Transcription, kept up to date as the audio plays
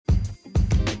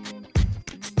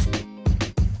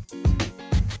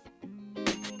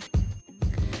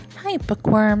Hi,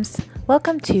 bookworms.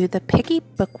 Welcome to the Picky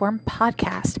Bookworm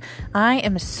Podcast. I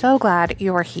am so glad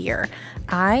you are here.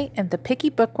 I am the Picky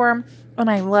Bookworm, and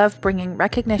I love bringing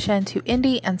recognition to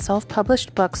indie and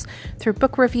self-published books through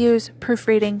book reviews,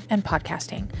 proofreading, and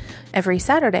podcasting. Every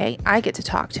Saturday, I get to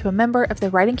talk to a member of the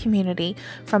writing community,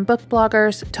 from book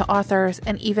bloggers to authors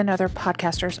and even other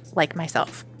podcasters like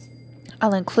myself.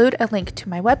 I'll include a link to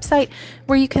my website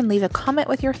where you can leave a comment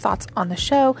with your thoughts on the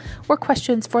show or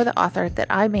questions for the author that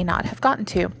I may not have gotten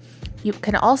to. You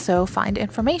can also find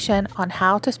information on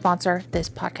how to sponsor this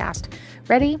podcast.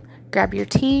 Ready? Grab your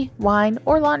tea, wine,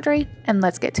 or laundry, and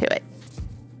let's get to it.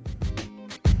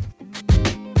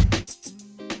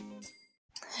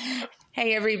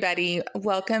 Hey everybody,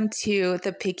 welcome to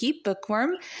the Picky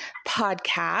Bookworm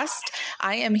Podcast.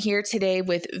 I am here today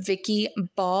with Vicky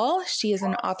Ball. She is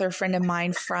an author friend of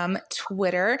mine from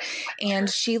Twitter, and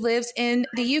she lives in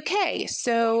the UK.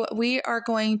 So we are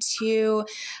going to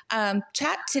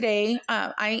chat today.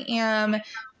 I am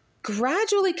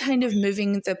gradually kind of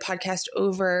moving the podcast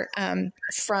over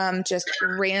from just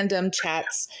random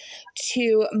chats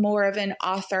to more of an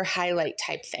author highlight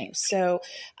type thing. So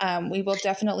we will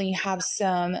definitely have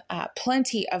some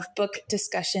plenty of book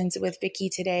discussions with Vicky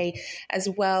today, as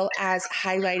well as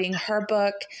highlighting her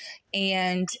book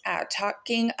and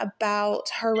talking about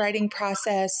her writing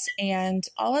process and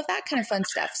all of that kind of fun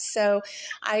stuff. So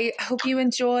I hope you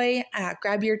enjoy.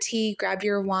 Grab your tea, grab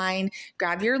your wine,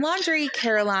 grab your laundry,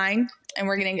 Caroline, and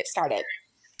we're going to get started.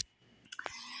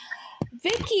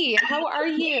 Vicky, how are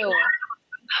you?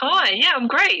 Hi, yeah, I'm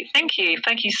great. Thank you.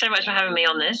 Thank you so much for having me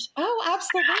on this. Oh,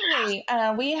 absolutely.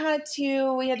 We had to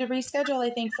reschedule, I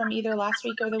think, from either last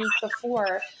week or the week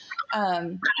before.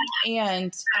 I'm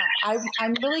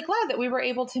really glad that we were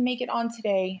able to make it on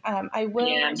today. I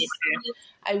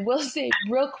will say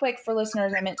real quick for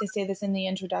listeners, I meant to say this in the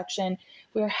introduction,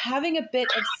 we're having a bit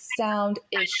of sound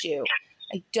issue.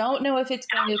 I don't know if it's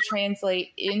going to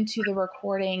translate into the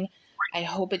recording. I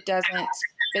hope it doesn't.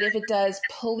 But if it does,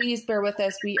 please bear with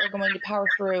us. We are going to power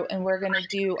through, and we're going to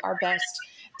do our best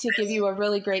to give you a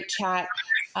really great chat,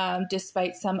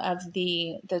 despite some of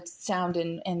the sound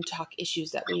and talk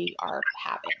issues that we are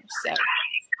having. So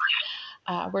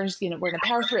we're going to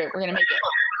power through. We're going to make it.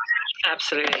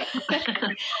 Absolutely.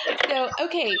 So,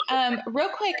 okay, real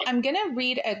quick, I'm going to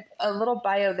read a little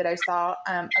bio that I saw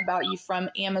about you from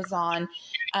Amazon.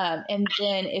 And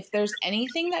then if there's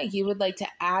anything that you would like to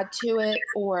add to it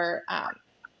or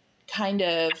kind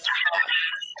of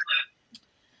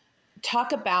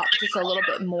talk about just a little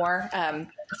bit more,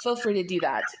 feel free to do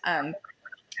that.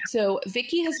 So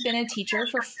Vicky has been a teacher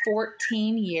for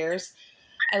 14 years.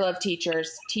 I love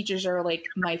teachers. Teachers are like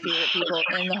my favorite people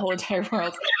in the whole entire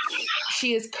world.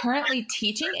 She is currently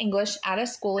teaching English at a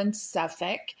school in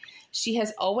Suffolk. She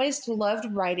has always loved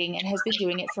writing and has been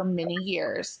doing it for many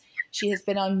years. She has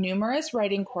been on numerous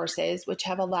writing courses, which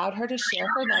have allowed her to share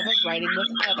her love of writing with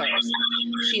others.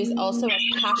 She is also a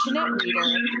passionate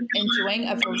reader, enjoying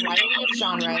a variety of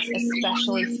genres,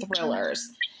 especially thrillers.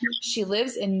 She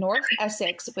lives in North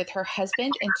Essex with her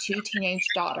husband and 2 teenage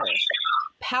daughters.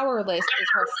 Powerless is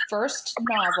her first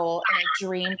novel and a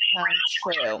dream come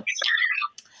true.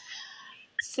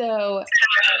 So,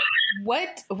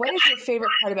 what is your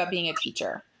favorite part about being a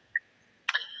teacher?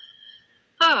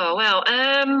 Oh, well,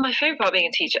 my favourite part of being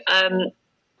a teacher,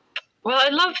 well, I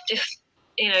love just,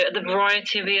 the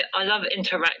variety of it. I love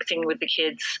interacting with the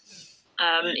kids.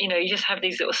 You just have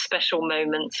these little special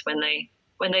moments when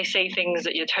they say things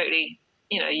that you're totally,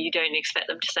 you don't expect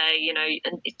them to say,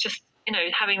 and it's just,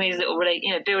 having these little,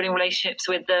 building relationships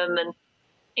with them, and,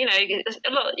 it's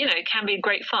a lot, it can be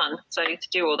great fun. So to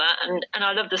do all that, and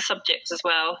I love the subjects as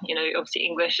well. Obviously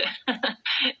English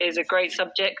is a great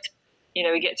subject.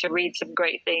 We get to read some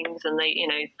great things, and they,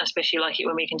 especially like it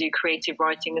when we can do creative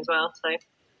writing as well. So,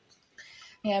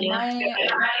 yeah.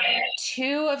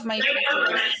 Two of my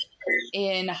teachers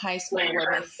in high school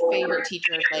were my favorite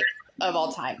teachers, of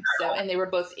all time. So, and they were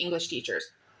both English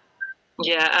teachers.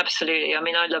 Yeah, absolutely. I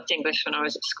mean, I loved English when I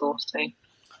was at school, so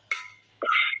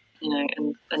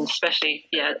and especially,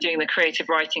 doing the creative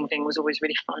writing thing was always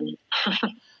really fun.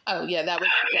 Oh yeah, that was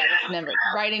never,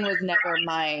 writing was never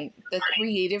the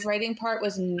creative writing part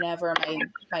was never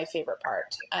my favorite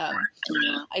part.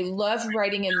 I love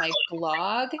writing in my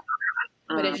blog,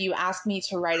 but if you ask me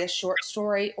to write a short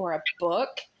story or a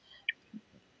book,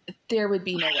 there would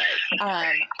be no way.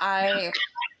 I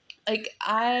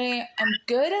am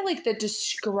good at the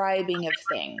describing of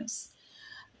things.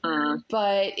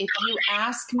 But if you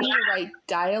ask me to write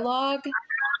dialogue,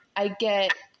 I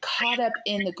get caught up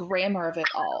in the grammar of it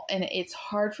all. And it's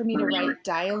hard for me to write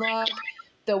dialogue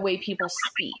the way people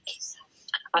speak.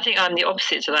 I think I'm the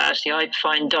opposite to that, actually. I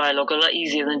find dialogue a lot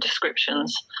easier than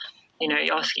descriptions. You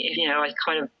ask, I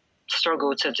kind of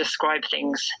struggle to describe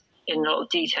things in a lot of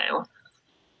detail,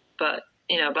 but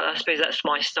I suppose that's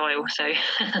my style. So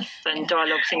then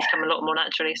dialogue seems to come a lot more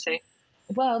naturally. So.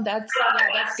 Well, that's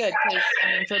good because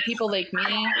for people like me,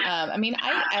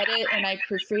 I edit and I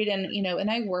proofread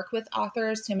and I work with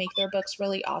authors to make their books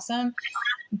really awesome.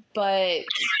 But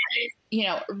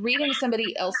reading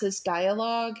somebody else's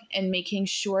dialogue and making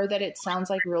sure that it sounds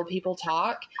like real people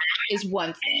talk is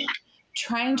one thing.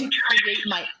 Trying to create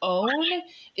my own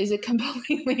is a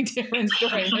completely different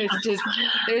story.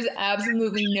 There's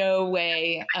absolutely no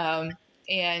way.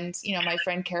 And my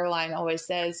friend Caroline always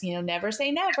says, never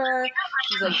say never.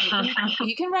 She's like,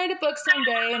 you can write a book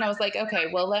someday. And I was like, okay,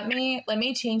 well, let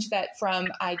me change that from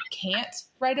I can't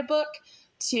write a book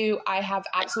to I have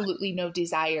absolutely no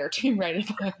desire to write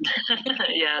a book.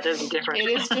 Yeah, there's a difference. It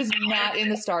is just not in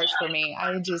the stars for me.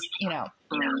 I just,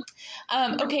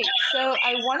 okay, so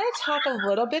I want to talk a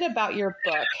little bit about your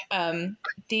book.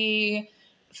 The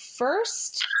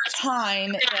first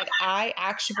time that I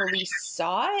actually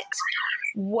saw it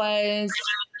was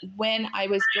when I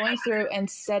was going through and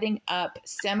setting up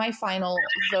semifinal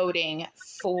voting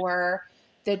for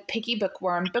the Picky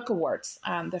Bookworm Book Awards,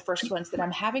 the first ones that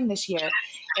I'm having this year.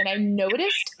 And I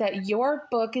noticed that your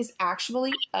book is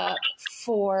actually up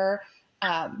for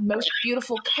most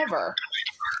beautiful cover.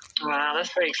 Wow,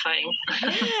 that's very exciting.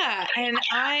 Yeah, and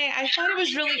I thought it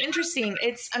was really interesting.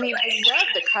 I love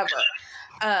the cover.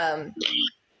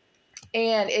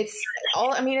 And it's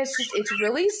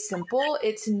really simple.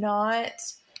 It's not,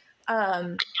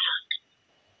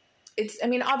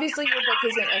 obviously your book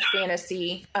isn't a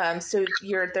fantasy. So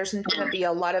there's going to be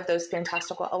a lot of those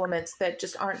fantastical elements that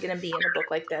just aren't going to be in a book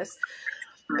like this.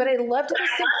 But I loved the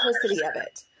simplicity of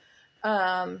it.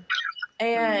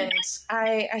 And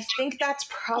I think that's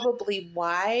probably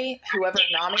why whoever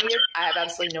nominated, I have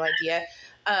absolutely no idea,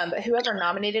 but whoever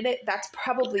nominated it, that's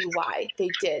probably why they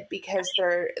did, because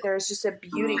there's just a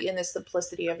beauty in the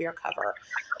simplicity of your cover.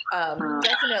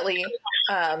 Definitely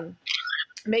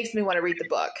makes me want to read the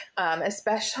book,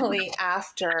 especially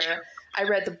after I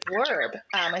read the blurb.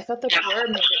 I thought the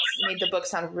blurb made the book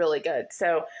sound really good.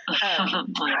 So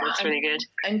that's really good.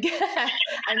 I'm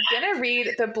gonna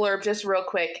read the blurb just real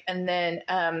quick, and then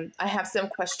I have some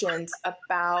questions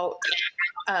about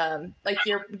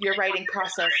your writing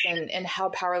process and how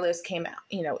Powerless came out,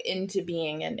 into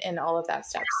being and all of that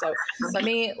stuff. So let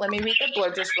me read the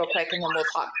blurb just real quick, and then we'll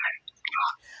talk.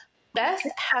 Beth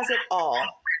has it all: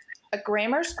 a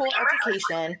grammar school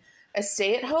education, a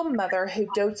stay-at-home mother who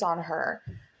dotes on her,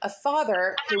 a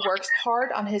father who works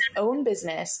hard on his own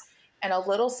business, and a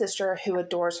little sister who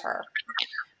adores her.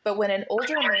 But when an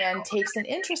older man takes an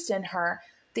interest in her,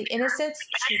 the innocence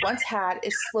she once had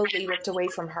is slowly ripped away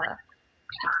from her.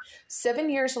 7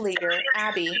 years later,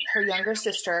 Abby, her younger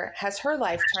sister, has her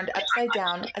life turned upside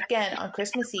down again on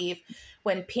Christmas Eve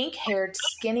when pink-haired,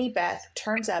 skinny Beth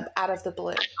turns up out of the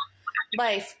blue.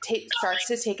 Life starts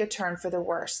to take a turn for the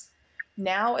worse.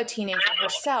 Now a teenager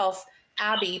herself,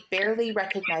 Abby barely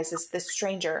recognizes this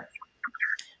stranger.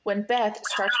 When Beth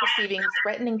starts receiving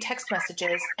threatening text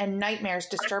messages and nightmares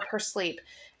disturb her sleep,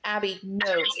 Abby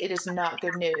knows it is not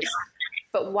good news.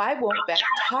 But why won't Beth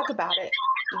talk about it?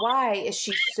 Why is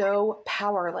she so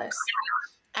powerless?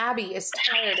 Abby is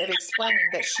tired of explaining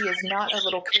that she is not a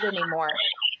little kid anymore.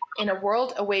 In a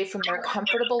world away from their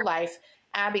comfortable life,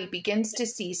 Abby begins to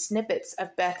see snippets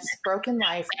of Beth's broken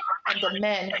life and the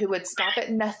men who would stop at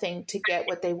nothing to get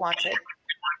what they wanted.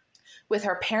 With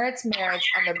her parents' marriage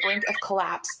on the brink of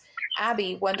collapse,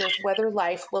 Abby wonders whether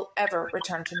life will ever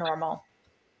return to normal.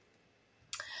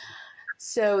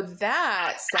 So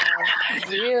that sounds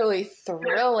really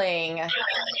thrilling. It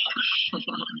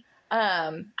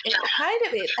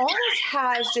almost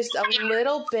has just a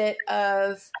little bit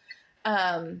of,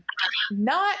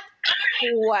 not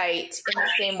quite in the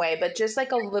same way, but just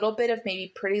like a little bit of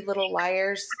maybe Pretty Little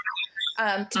Liars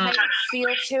type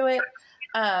feel to it.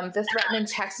 The threatening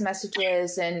text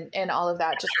messages and all of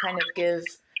that just kind of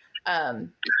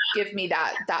give me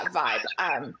that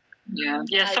vibe.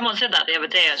 Someone said that the other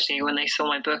day, actually, when they saw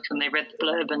my book and they read the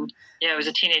blurb, and it was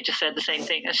a teenager said the same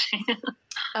thing, actually.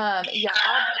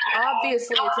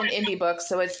 Obviously it's an indie book,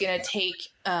 so it's going to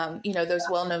take those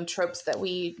well-known tropes that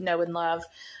we know and love,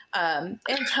 and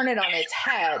turn it on its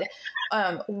head.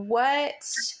 And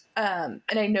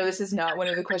I know this is not one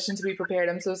of the questions we prepared,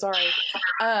 I'm so sorry.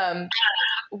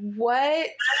 What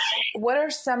are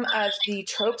some of the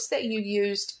tropes that you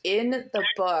used in the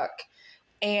book,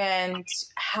 and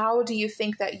how do you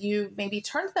think that you maybe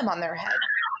turned them on their head?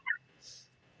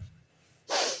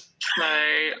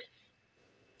 So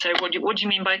So what do you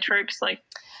mean by tropes? Like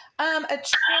a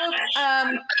trope.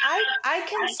 I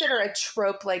consider a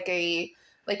trope like a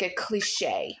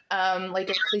cliche, like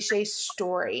a cliche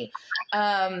story.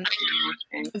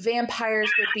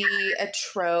 Vampires would be a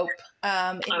trope.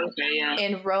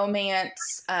 In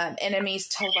romance, enemies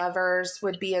to lovers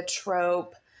would be a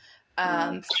trope.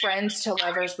 Friends to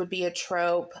lovers would be a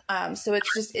trope. So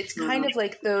it's kind of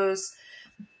like those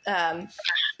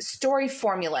story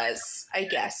formulas, I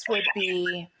guess, would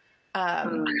be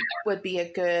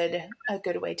a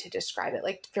good way to describe it,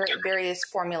 like various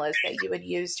formulas that you would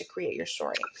use to create your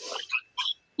story.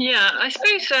 Yeah, I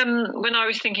suppose when I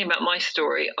was thinking about my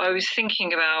story, I was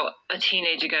thinking about a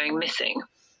teenager going missing.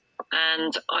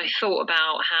 And I thought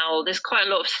about how there's quite a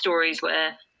lot of stories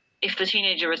where if the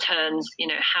teenager returns,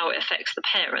 how it affects the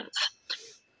parents.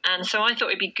 And so I thought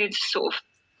it'd be good to sort of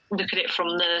look at it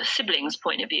from the siblings'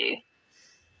 point of view.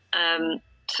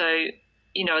 So,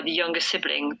 the younger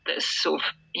sibling that's sort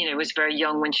of, was very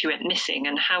young when she went missing,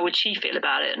 and how would she feel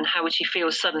about it? And how would she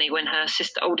feel suddenly when her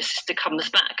older sister comes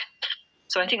back?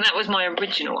 So I think that was my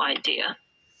original idea.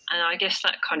 And I guess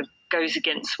that kind of goes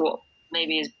against what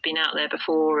maybe has been out there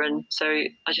before. And so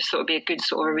I just thought it'd be a good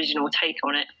sort of original take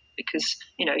on it, because,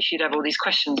 she'd have all these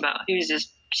questions about who's this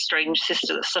strange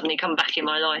sister that's suddenly come back in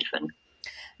my life. And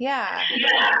yeah.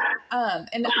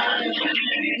 And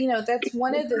that's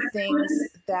one of the things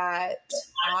that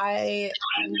I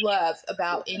love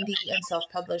about indie and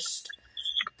self-published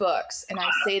books. And I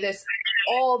say this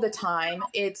all the time.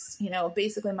 It's,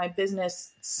 basically my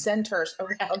business centers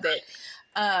around it.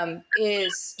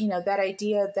 Is, that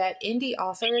idea that indie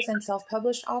authors and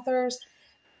self-published authors,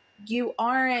 you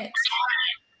aren't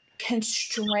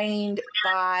constrained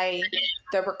by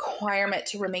the requirement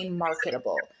to remain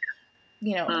marketable.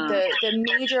 The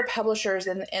major publishers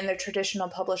and the traditional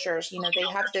publishers, they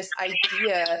have this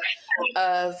idea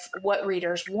of what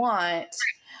readers want.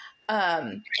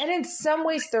 And in some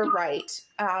ways they're right.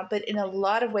 But in a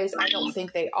lot of ways, I don't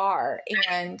think they are.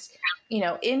 And,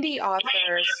 indie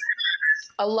authors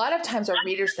a lot of times are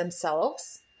readers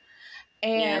themselves.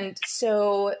 And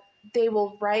so they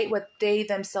will write what they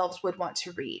themselves would want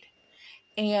to read.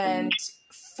 And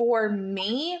for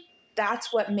me,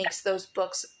 that's what makes those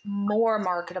books more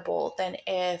marketable than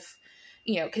if,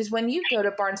 because when you go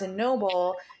to Barnes and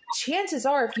Noble, chances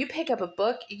are if you pick up a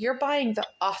book, you're buying the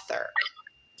author.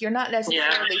 You're not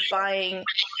necessarily buying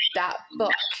that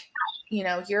book.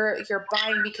 You're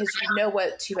buying because you know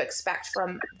what to expect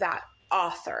from that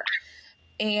author.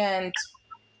 And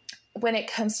when it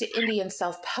comes to indie and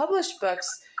self-published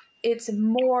books, it's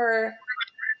more,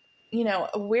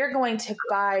 we're going to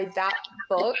buy that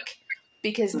book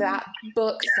because that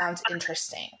book sounds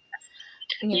interesting.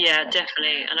 Yeah,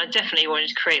 definitely. And I definitely wanted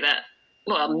to create that,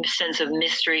 sense of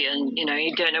mystery, and,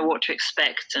 you don't know what to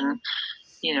expect. And,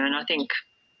 and I think,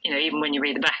 even when you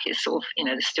read the back, it's sort of,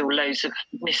 there's still loads of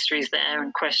mysteries there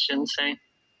and questions. So,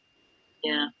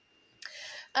 yeah.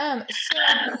 So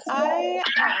I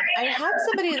had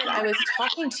somebody that I was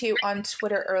talking to on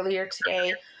Twitter earlier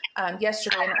today,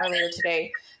 yesterday and earlier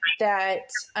today, that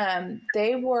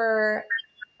they were,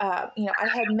 I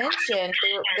had mentioned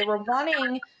they were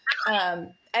wanting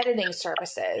editing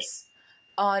services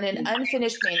on an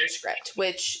unfinished manuscript,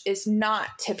 which is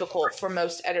not typical for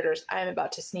most editors. I'm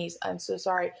about to sneeze. I'm so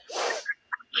sorry.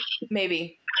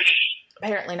 Maybe.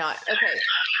 Apparently not. Okay.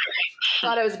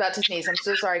 Thought I was about to sneeze. I'm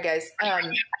so sorry, guys.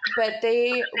 But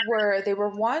they were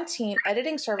wanting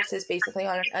editing services basically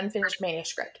on an unfinished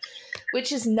manuscript,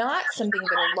 which is not something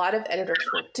that a lot of editors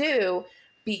will do,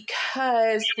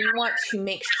 because we want to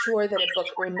make sure that a book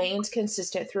remains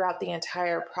consistent throughout the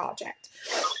entire project.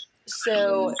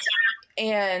 So,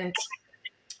 and,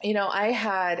 I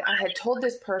had told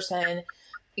this person,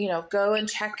 go and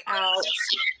check out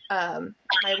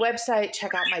my website,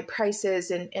 check out my prices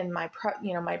and my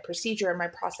my procedure and my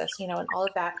process, and all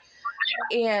of that.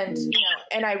 And,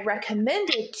 and I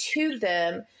recommended to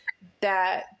them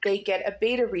that they get a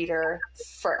beta reader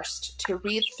first to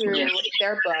read through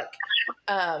their book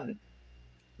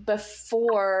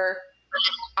before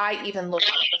I even look at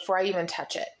it, before I even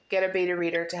touch it. Get a beta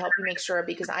reader to help you make sure,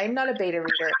 because I'm not a beta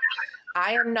reader.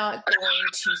 I am not going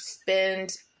to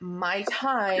spend my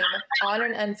time on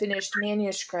an unfinished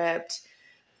manuscript.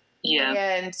 Yeah.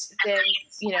 And then,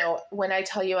 when I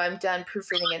tell you I'm done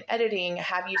proofreading and editing,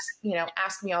 have you,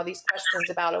 ask me all these questions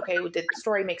about, okay, well, did the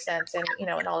story make sense? And,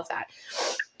 and all of that.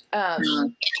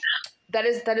 That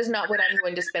is not what I'm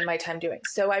going to spend my time doing.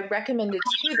 So I recommended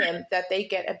to them that they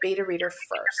get a beta reader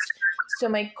first. So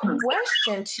my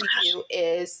question to you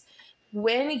is,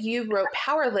 when you wrote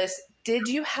Powerless, did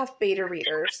you have beta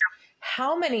readers?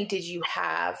 how many did you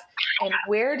have, and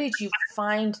where did you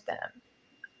find them?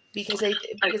 Because I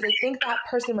think that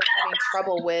person was having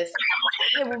trouble with,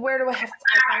 okay, well, where do I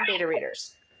find beta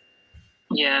readers?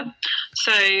 Yeah.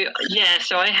 So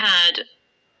I had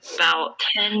about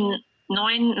 9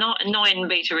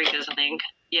 beta readers, I think.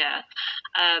 Yeah.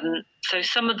 So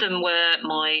some of them were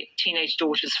my teenage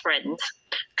daughter's friends,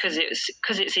 because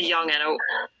it's a young adult,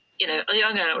 a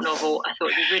young adult novel. I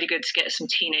thought it'd be really good to get some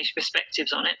teenage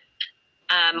perspectives on it.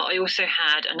 I also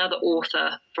had another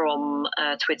author from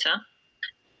Twitter,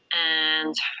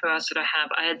 and who else did I have?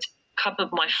 I had a couple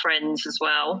of my friends as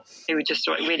well, who were just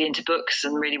really into books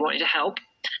and really wanted to help,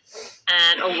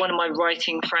 and one of my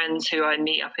writing friends who I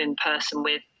meet up in person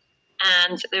with.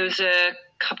 And there was a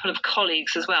couple of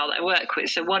colleagues as well that I work with.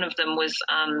 So one of them was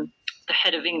the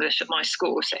head of English at my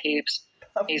school. So he's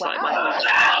like my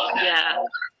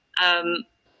and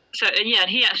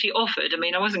he actually offered. I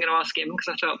mean, I wasn't going to ask him because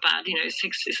I felt bad.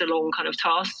 It's a long kind of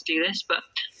task to do this, but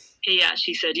he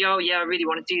actually said, "Oh yeah, I really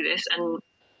want to do this." And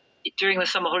during the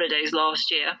summer holidays last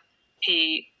year,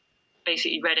 he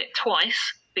basically read it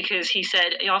twice, because he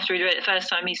said, after he read it the first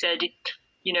time, he said,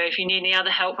 if you need any other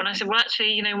help. And I said, well,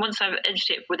 actually, once I've edited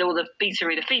it with all the beta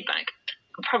reader feedback,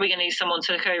 I'm probably going to need someone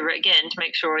to look over it again to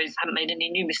make sure I haven't made any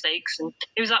new mistakes. And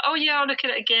he was like, oh yeah, I'll look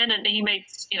at it again. And he made,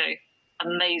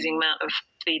 amazing amount of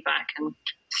feedback and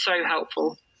so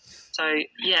helpful. So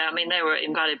yeah, I mean, they were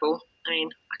invaluable. I mean,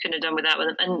 I couldn't have done without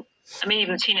them. And I mean,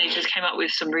 even teenagers came up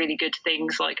with some really good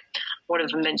things. Like one of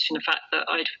them mentioned the fact that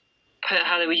I'd put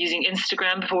how they were using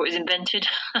Instagram before it was invented.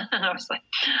 And I was like,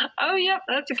 oh yeah,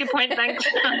 that's a good point, thanks.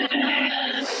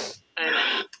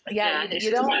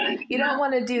 You don't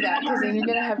want to do that, because then you're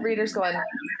going to have readers going,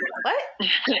 what?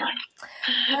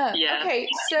 Okay,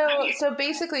 so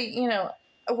basically,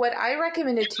 what I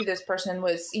recommended to this person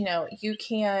was, you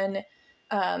can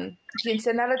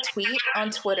send out a tweet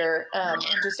on Twitter and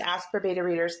just ask for beta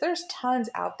readers. There's tons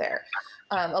out there.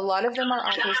 A lot of them are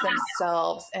authors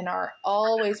themselves and are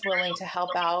always willing to help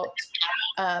out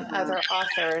other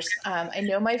authors. I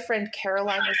know my friend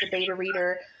Caroline is a beta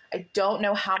reader. I don't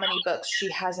know how many books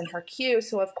she has in her queue,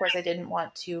 so of course I didn't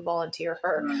want to volunteer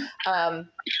her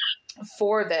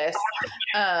for this.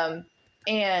 And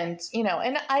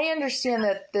I understand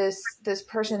that this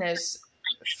person is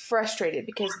frustrated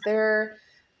because they're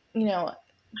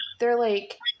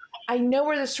like, I know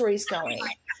where the story's going.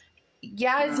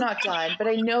 Yeah, it's not done, but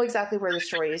I know exactly where the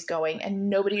story is going, and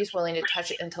nobody is willing to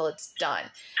touch it until it's done.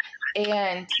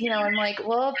 And, I'm like,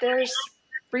 well, there's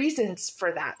reasons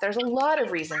for that. There's a lot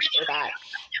of reasons for that.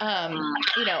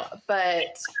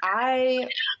 But I,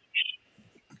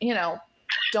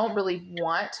 don't really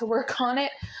want to work on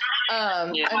it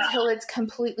until it's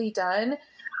completely done.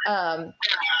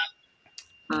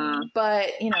 But,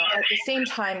 at the same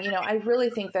time, I really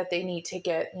think that they need to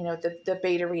get, the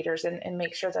beta readers and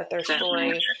make sure that their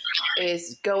story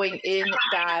is going in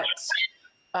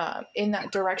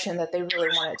that direction that they really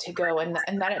want it to go, and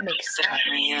that it makes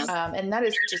sense. And that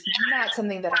is just not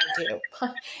something that I do.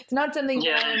 It's not something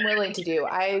that I am willing to do.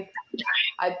 I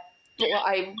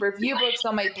review books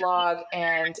on my blog,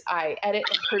 and I edit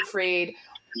and proofread.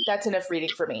 That's enough reading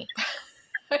for me.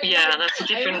 Yeah, that's a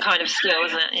different kind of skill,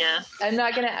 isn't it? Yeah. I'm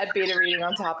not going to add beta reading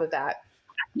on top of that.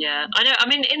 Yeah, I know. I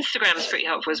mean, Instagram's pretty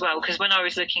helpful as well, because when I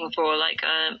was looking for like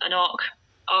an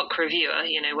ARC reviewer,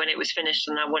 when it was finished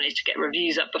and I wanted to get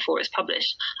reviews up before it's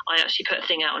published, I actually put a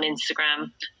thing out on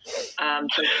Instagram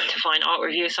to find ARC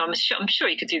reviewers. So I'm sure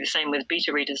you could do the same with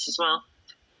beta readers as well.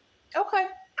 Okay.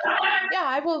 Yeah,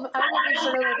 I will be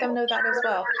sure to let them know that as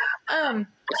well.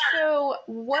 So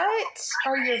what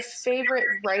are your favorite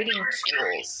writing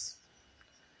tools?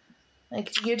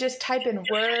 Like, do you just type in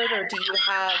Word, or do you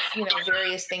have,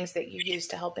 various things that you use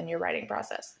to help in your writing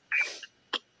process?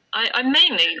 I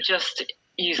mainly just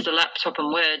use the laptop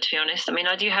and Word, to be honest. I mean,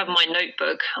 I do have my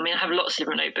notebook. I mean, I have lots of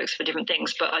different notebooks for different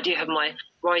things, but I do have my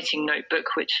writing notebook,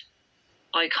 which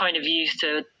I kind of use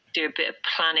to do a bit of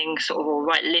planning, sort of, or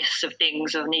write lists of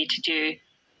things I need to do.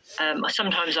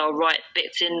 Sometimes I'll write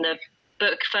bits in the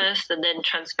book first and then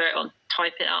transfer it on,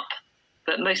 type it up.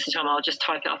 But most of the time I'll just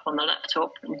type it up on the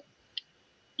laptop.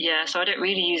 Yeah, so I don't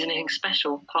really use anything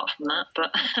special apart from that,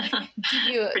 but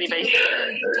pretty basic.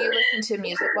 Do you listen to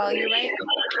music while you write?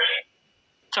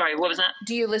 Sorry, what was that?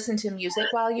 Do you listen to music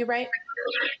while you write?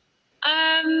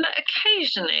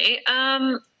 Occasionally.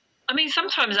 I mean,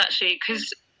 sometimes actually,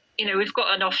 because, we've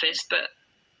got an office, but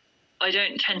I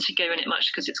don't tend to go in it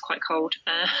much because it's quite cold.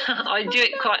 I do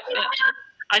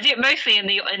it mostly in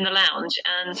the lounge,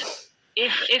 and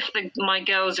if my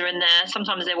girls are in there,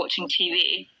 sometimes they're watching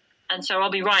TV, and so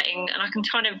I'll be writing, and I can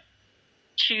kind of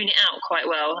tune it out quite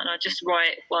well, and I just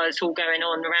write while it's all going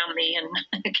on around me,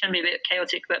 and it can be a bit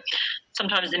chaotic, but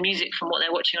sometimes the music from what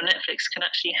they're watching on Netflix can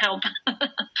actually help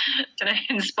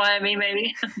inspire me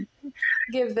maybe.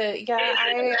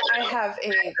 I have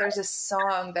there's a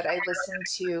song that I listened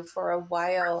to for a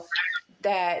while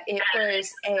that it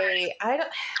was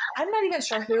I'm not even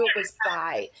sure who it was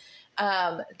by.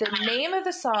 The name of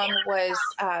the song was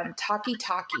Talkie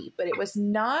Talkie, but it was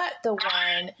not the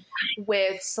one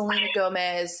with Selena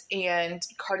Gomez and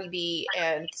Cardi B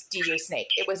and DJ Snake.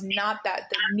 It was not that,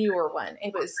 the newer one.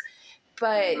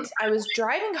 But I was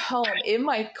driving home in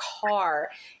my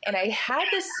car and I had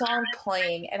this song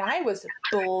playing and I was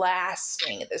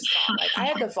blasting this song. Like I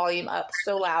had the volume up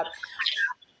so loud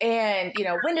and,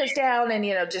 windows down and,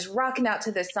 just rocking out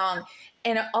to this song.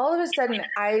 And all of a sudden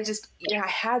I just, I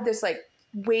had this like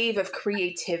wave of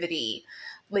creativity,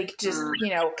 like just,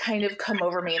 kind of come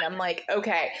over me. And I'm like,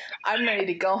 okay, I'm ready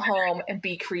to go home and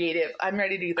be creative. I'm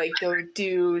ready to like go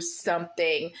do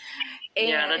something. And,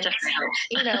 yeah, that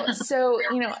definitely helps. So,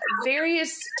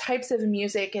 various types of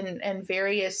music and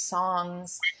various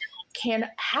songs can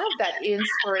have that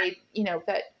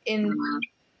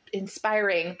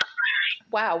inspiring,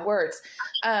 wow, words,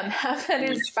 have that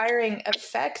inspiring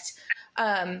effect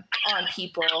on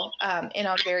people and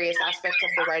on various aspects of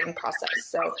the writing process.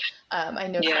 So I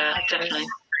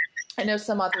know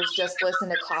some authors just listen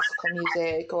to classical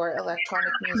music or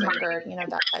electronic music or,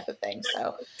 that type of thing.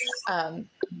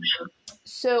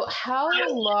 So how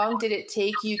long did it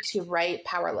take you to write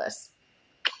Powerless?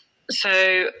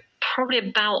 So probably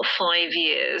about 5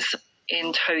 years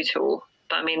in total.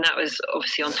 But I mean, that was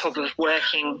obviously on top of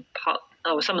working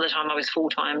some of the time I was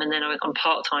full-time, and then I'm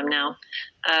part-time now.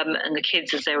 And the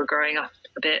kids, as they were growing up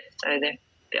a bit, so they're a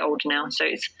bit older now. So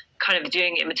it's kind of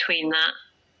doing it in between that.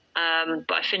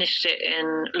 But I finished it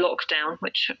in lockdown,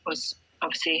 which was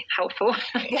obviously helpful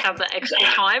to have that extra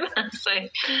time.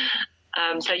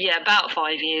 So yeah, about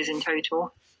 5 years in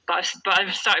total. But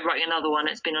I've started writing another one.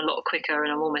 It's been a lot quicker,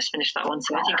 and I'm almost finished that one.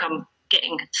 So I think I'm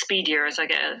getting speedier as I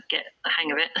get the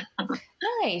hang of it.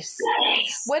 Nice.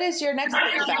 What is your next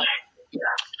book about?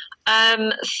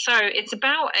 So it's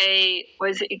about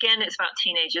it's about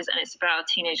teenagers, and it's about a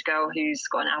teenage girl who's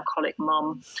got an alcoholic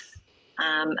mum,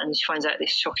 and she finds out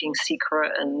this shocking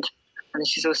secret, and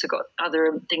she's also got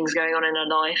other things going on in her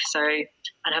life. So,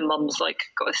 and her mum's like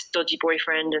got a dodgy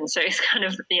boyfriend, and so it's kind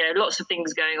of lots of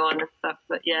things going on and stuff.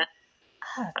 But yeah,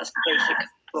 that's the basic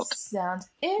book. Sounds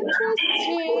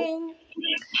interesting.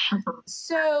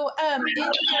 So,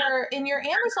 in your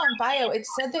Amazon bio, it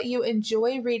said that you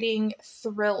enjoy reading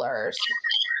thrillers.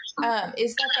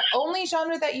 Is that the only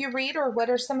genre that you read, or what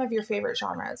are some of your favorite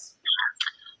genres?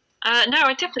 No,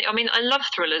 I love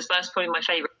thrillers. That's probably my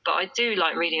favorite, but I do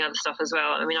like reading other stuff as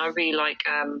well. I mean, I really like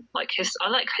I like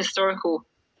historical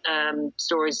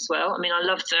stories as well. I mean, I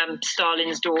loved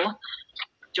Stalin's Door,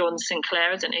 John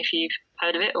Sinclair. I don't know if you've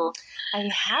heard of it, or I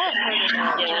have heard of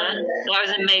that. Yeah, that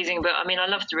was amazing. But I mean, I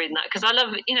loved reading that because I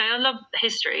love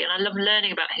history, and I love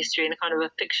learning about history in a kind of a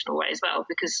fictional way as well,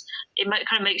 because it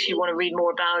kind of makes you want to read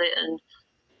more about it and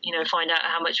find out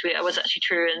how much it was actually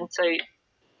true. And so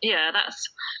yeah,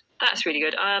 that's really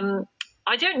good.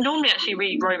 I don't normally actually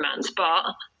read romance, but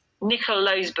Nicola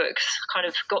Lowe's books kind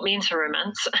of got me into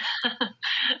romance.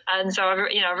 And so I've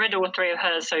read all three of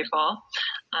hers so far.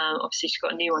 Obviously she's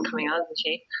got a new one coming out, hasn't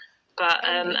she? But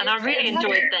and I really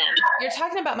enjoyed them. You're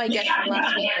talking about my guest from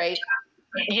last week, right?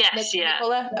 Yes, yeah.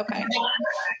 Nicola? Okay.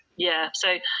 Yeah,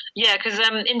 so yeah, because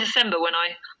in December when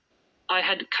I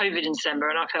had COVID in December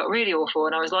and I felt really awful,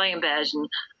 and I was lying in bed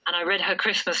and I read her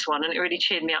Christmas one, and it really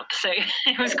cheered me up. So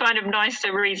it was kind of nice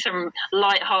to read some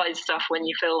light-hearted stuff when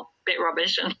you feel a bit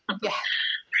rubbish. Yeah.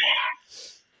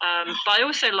 But I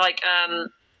also like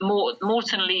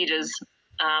Morton Leader's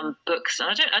books, and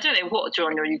I don't know what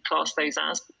genre you class those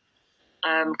as,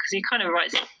 because he kind of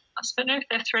writes, I don't know if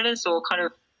they're thrillers or kind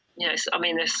of,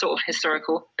 they're sort of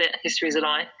historical, bit history is a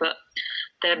lie, but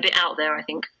they're a bit out there, I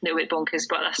think, a little bit bonkers,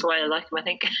 but that's why I like them, I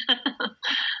think.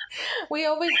 We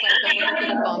always like a little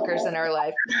bit of bonkers in our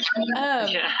life.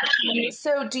 Yeah.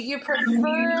 So do you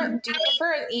prefer an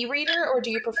e-reader, or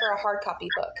do you prefer a hard copy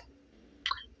book?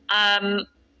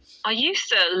 I used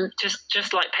to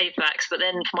just like paperbacks, but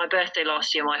then for my birthday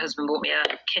last year, my husband bought me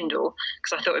a Kindle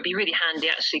because I thought it'd be really handy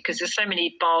actually, because there's so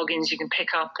many bargains you can pick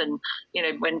up, and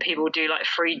when people do like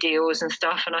free deals and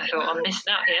stuff, and I thought I'm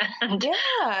missing out here. And,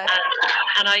 yeah.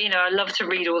 And I love to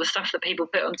read all the stuff that people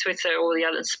put on Twitter, all the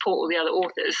other, support all the other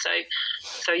authors.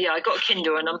 So yeah, I got a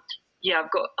Kindle, and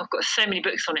I've got so many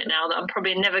books on it now that I'm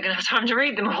probably never going to have time to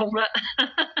read them all. But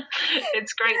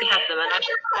it's great to have them,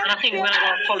 and I think when I go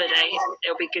on holiday,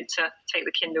 it'll be good to take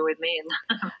the Kindle with me.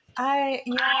 And I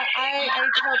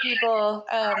tell people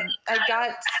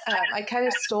I kind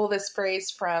of stole this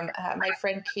phrase from my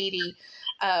friend Katie,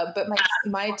 but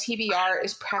my TBR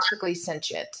is practically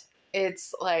sentient.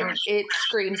 It's like it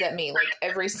screams at me like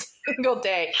every single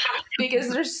day because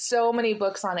there's so many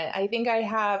books on it. I think I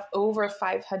have over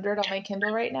 500 on my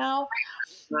Kindle right now.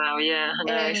 Wow, yeah, I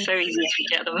know. It's so easy to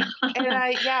get them. and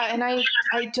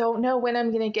I don't know when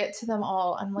I'm going to get to them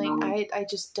all. I'm like, I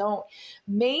just don't.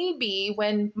 Maybe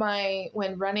when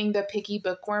running the Picky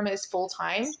Bookworm is full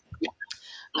time,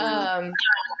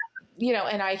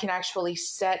 and I can actually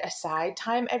set aside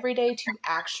time every day to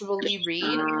actually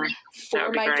read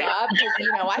for my job because,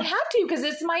 I have to because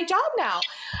it's my job now.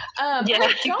 Darn.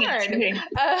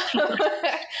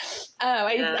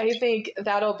 I think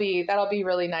that'll be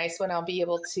really nice when I'll be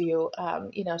able to,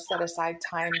 set aside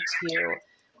time to,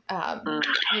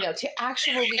 to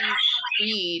actually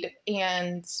read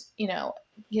and,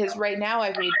 because right now I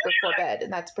read before bed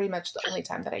and that's pretty much the only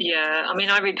time that I get. Yeah, I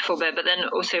mean, I read before bed, but then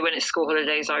also when it's school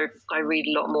holidays, I read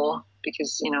a lot more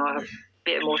because, I have a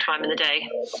bit more time in the day.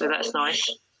 So that's nice.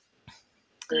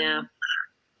 Yeah.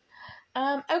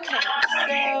 Okay.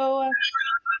 So,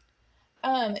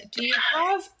 do you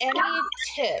have any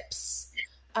tips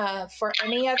for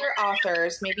any other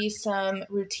authors, maybe some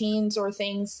routines or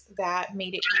things that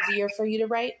made it easier for you to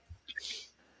write?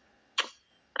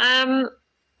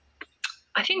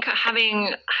 I think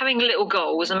having little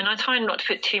goals. I mean, I try not to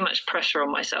put too much pressure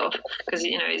on myself because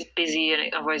it's busy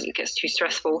and otherwise it gets too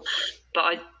stressful. But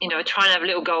I try and have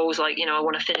little goals like I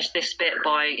want to finish this bit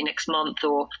by next month,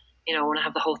 or I want to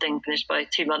have the whole thing finished by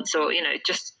 2 months, or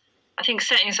just I think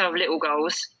setting yourself little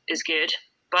goals is good.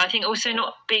 But I think also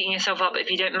not beating yourself up if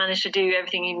you don't manage to do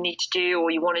everything you need to do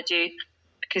or you want to do.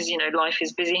 Because, life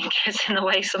is busy and gets in the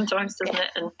way sometimes, doesn't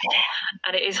it? And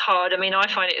it is hard. I mean, I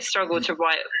find it a struggle to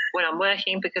write when I'm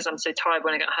working because I'm so tired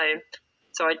when I get home.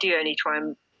 So I do only try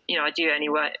and, I do only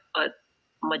write on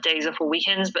my days off or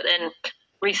weekends. But then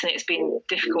recently it's been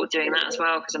difficult doing that as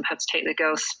well because I've had to take the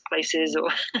girls places or,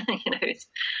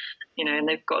 and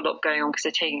they've got a lot going on because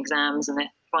they're taking exams and they're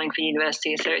applying for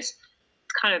university. So it's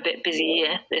kind of a bit busy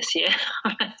year this year.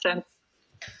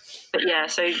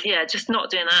 Just not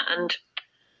doing that. And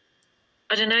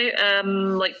I don't know,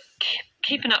 like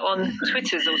keeping up on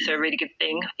Twitter is also a really good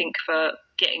thing, I think, for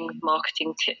getting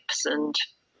marketing tips and,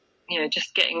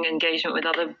 just getting engagement with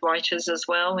other writers as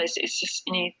well. It's just,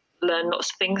 you learn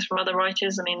lots of things from other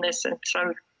writers. I mean, there's so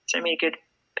many good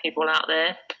people out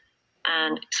there.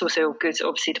 And it's also good,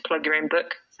 obviously, to plug your own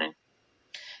book. So.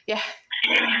 Yeah.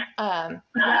 One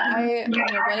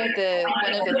of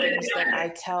the things that I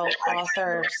tell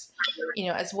authors,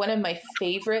 as one of my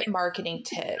favorite marketing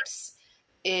tips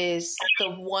is the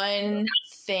one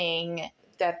thing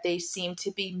that they seem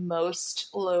to be most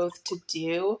loath to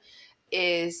do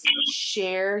is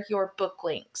share your book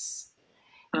links.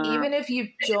 Even if you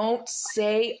don't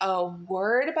say a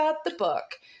word about the book,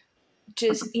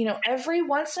 just, every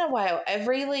once in a while,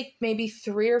 every maybe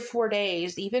 3 or 4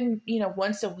 days, even,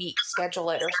 once a week, schedule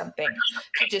it or something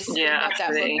to just send out that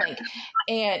book link.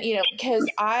 And, because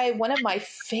one of my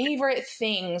favorite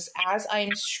things as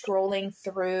I'm scrolling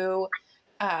through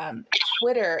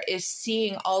Twitter is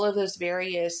seeing all of those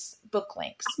various book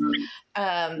links.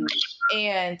 And,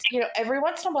 every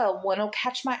once in a while, one will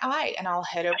catch my eye and I'll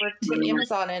head over to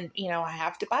Amazon and, I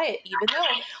have to buy it, even though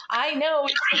I know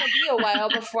it's going to be a while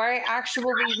before I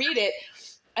actually read it.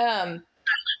 I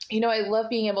love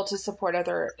being able to support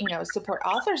support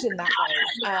authors in that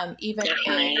way. Even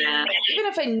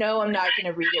if I know I'm not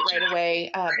going to read it right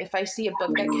away, if I see a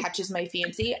book that catches my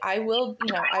fancy, I will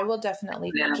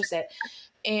definitely purchase it.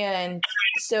 And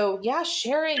so,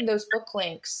 sharing those book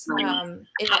links.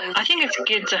 I think it's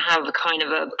good to have a kind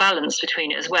of a balance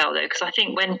between it as well, though, because I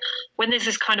think when there's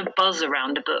this kind of buzz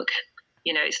around a book,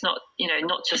 it's not,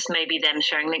 not just maybe them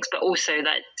sharing links, but also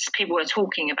that people are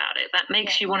talking about it. That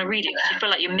makes you want to read it because you feel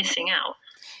like you're missing out.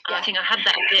 And I think I had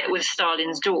that bit with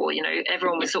Stalin's Door.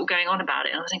 Everyone was sort of going on about it,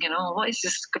 and I was thinking, oh, what is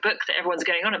this book that everyone's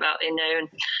going on about? And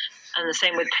the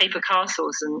same with Paper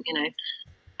Castles, and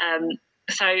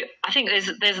so I think there's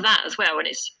that as well, and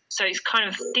it's kind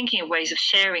of thinking of ways of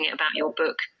sharing it about your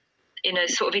book in a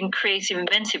sort of in creative,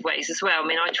 inventive ways as well. I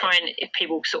mean, I try and, if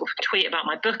people sort of tweet about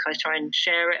my book, I try and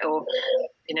share it or,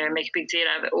 make a big deal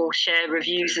out of it, or share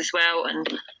reviews as well. And,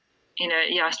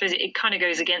 I suppose it kind of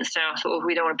goes against our sort of,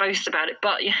 we don't want to boast about it,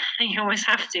 but yeah, you almost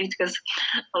have to, because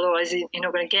otherwise you're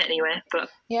not going to get anywhere. But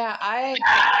yeah, I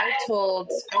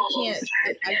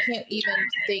can't even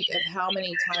think of how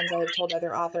many times I've told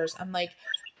other authors, I'm like,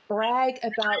 brag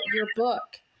about your book.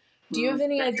 Do you have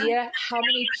any idea how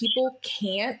many people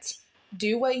can't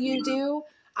do what you do?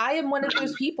 I am one of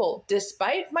those people.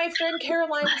 Despite my friend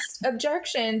Caroline's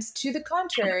objections to the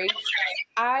contrary,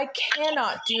 I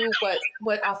cannot do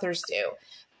what authors do.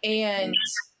 And,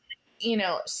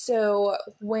 so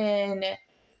when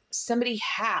somebody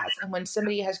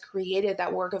has created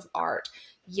that work of art,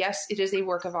 yes, it is a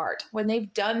work of art. When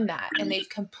they've done that and they've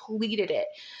completed it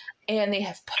and they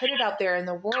have put it out there in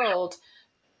the world,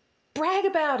 brag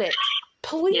about it.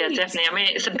 Please. Yeah, definitely. I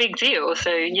mean, it's a big deal. So,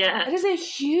 yeah. It is a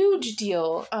huge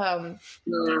deal.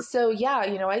 So, yeah,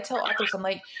 I tell authors, I'm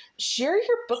like, share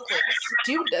your book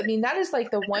links. That is like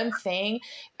the one thing.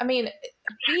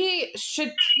 Be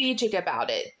strategic about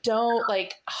it. Don't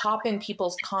hop in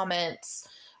people's comments,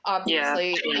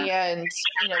 obviously, and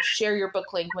share your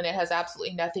book link when it has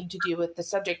absolutely nothing to do with the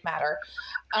subject matter.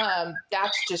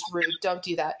 That's just rude. Don't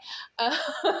do that.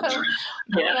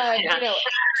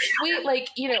 Tweet,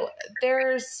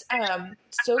 there's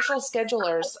social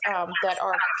schedulers that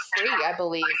are free, I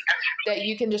believe, that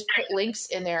you can just put links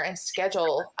in there and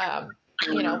schedule.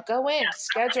 Go in,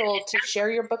 schedule to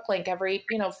share your book link every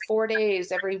 4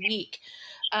 days, every week.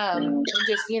 And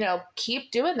just, keep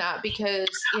doing that, because,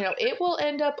 it will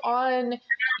end up on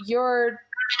your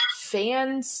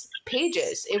fans'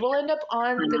 pages. It will end up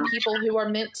on the people who are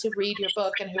meant to read your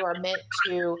book and who are meant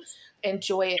to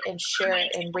enjoy it and share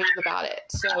it and rave about it.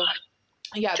 So,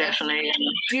 yeah, definitely.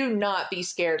 Do not be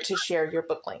scared to share your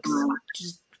book links.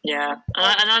 Yeah,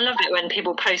 and I love it when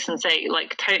people post and say,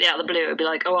 totally out of the blue, it'll be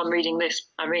like, oh, I'm reading this,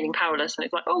 I'm reading Powerless, and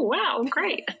it's like, oh, wow,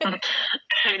 great.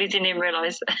 Totally didn't even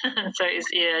realise. So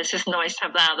it's just nice to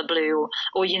have that out of the blue,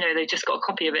 or they just got a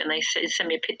copy of it and they send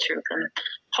me a picture of them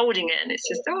holding it, and it's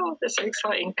just, oh, that's so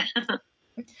exciting.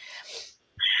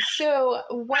 So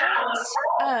what,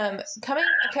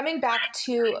 coming back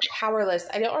to Powerless,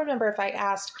 I don't remember if I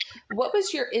asked, what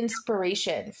was your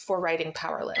inspiration for writing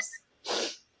Powerless?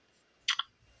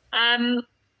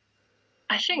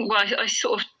 I think, I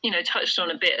sort of, touched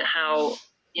on a bit how,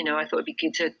 I thought it'd be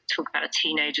good to talk about a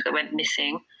teenager that went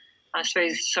missing. I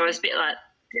suppose, so I was a bit like,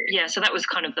 so that was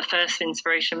kind of the first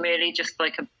inspiration, really, just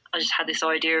I just had this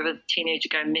idea of a teenager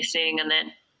going missing, and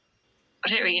then I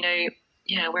don't really know,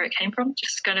 where it came from,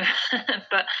 just kind of,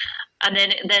 and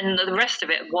then the rest of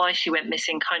it, why she went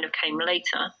missing, kind of came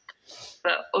later.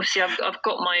 But obviously, I've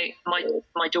got my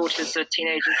daughter's a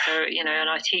teenager, so and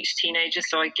I teach teenagers,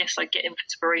 so I guess I get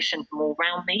inspiration from all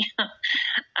around me.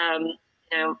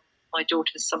 My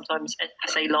daughters sometimes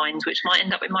essay lines, which might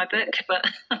end up in my book, but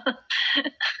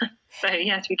so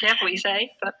you have to be careful what you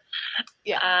say. But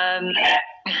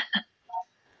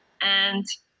and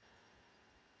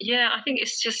I think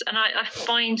it's just, and I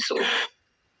find sort of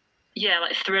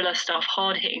thriller stuff,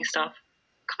 hard hitting stuff,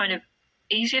 kind of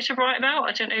easier to write about.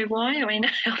 I don't know why. I'm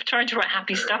trying to write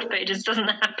happy stuff, but it just doesn't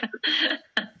happen.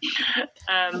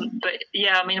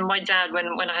 My dad,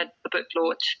 when I had the book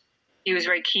launch, he was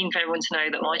very keen for everyone to know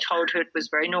that my childhood was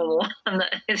very normal and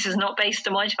that this is not based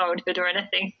on my childhood or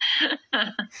anything.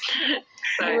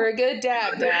 So, you were a good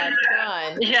dad. Come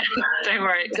on. Yeah, don't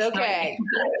worry. It's okay.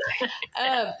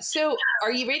 So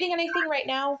are you reading anything right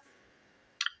now?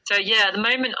 So, at the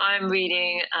moment I'm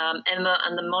reading Emma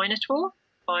and the Minotaur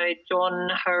by John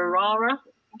Harara, I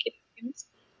think it is.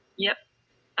 Yep.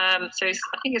 So I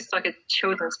think it's like a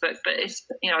children's book, but it's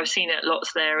I've seen it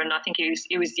lots there, and I think he was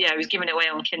giving it away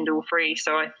on Kindle free,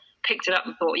 so I picked it up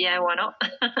and thought, why not?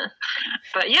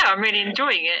 But I'm really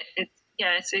enjoying it.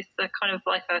 It's a kind of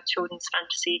like a children's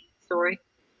fantasy story.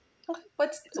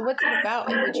 What's it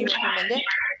about, and would you recommend it?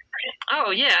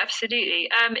 Oh yeah, absolutely.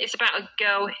 It's about a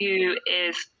girl who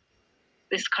is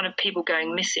this kind of people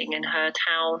going missing in her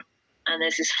town. And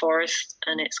there's this forest,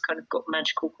 and it's kind of got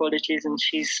magical qualities, and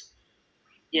she's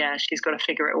got to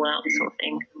figure it all out, sort of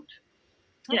thing. And,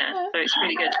 so it's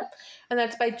really good. And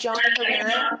that's by John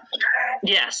Herrera?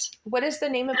 Yes. What is the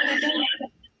name of the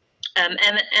book?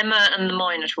 Emma and the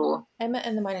Minotaur. Emma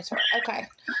and the Minotaur. Okay.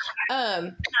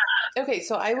 Okay,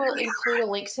 so I will include a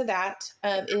link to that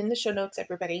in the show notes,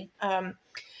 everybody. Do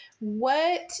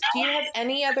you have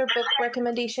any other book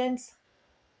recommendations?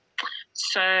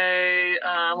 So,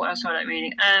 what else am I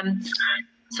reading?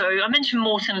 So I mentioned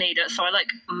Morton Leader. So I like,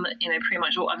 pretty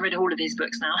much I've read all of his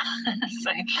books now.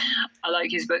 So I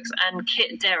like his books. And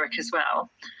Kit Derrick as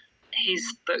well. his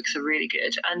books are really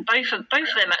good, and both of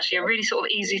them actually are really sort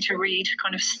of easy to read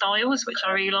kind of styles, which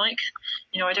I really like.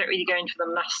 I don't really go into the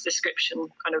mass description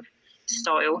kind of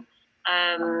style.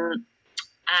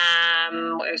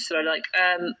 What else did I like?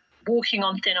 Walking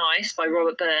on Thin Ice by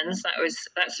Robert Burns.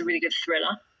 That's a really good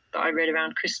thriller that I read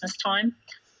around Christmas time.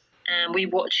 And We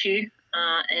Watch You,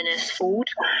 N.S. Ford.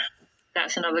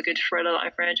 That's another good thriller that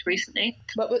I've read recently.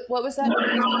 What was that?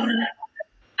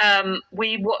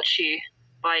 We Watch You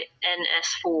by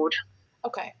N.S. Ford.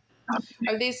 Okay.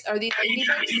 Are these indie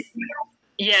books?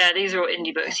 Yeah, these are all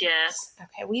indie books. Yeah.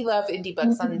 Okay, we love indie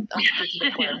books on Vicky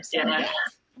Ball. So. Yeah.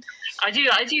 I do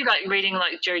like reading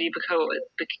like Jodie Bacout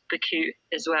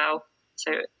as well.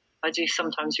 So I do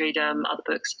sometimes read other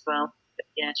books as well. But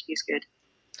yeah, she's good.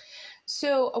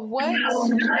 So what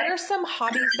are some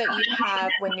hobbies that you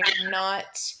have when you're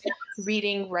not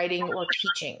reading, writing, or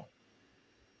teaching?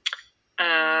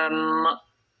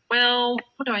 Well,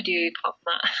 what do I do apart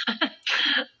from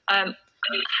that?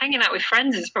 Hanging out with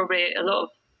friends is probably a lot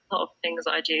of things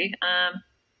that I do.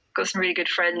 Got some really good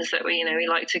friends that we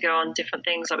like to go on different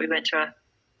things. Like we went to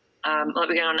we're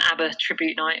going on an ABBA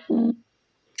tribute night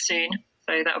soon,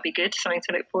 so that'll be good. Something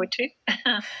to look forward to.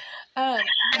 I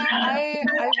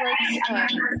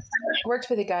worked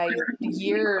with a guy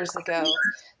years ago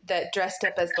that dressed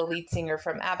up as the lead singer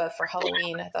from ABBA for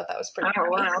Halloween. I thought that was pretty cool.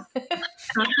 Wow.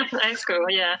 That's cool,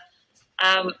 yeah.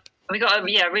 We got a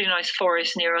really nice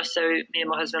forest near us, so me and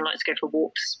my husband like to go for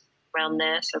walks around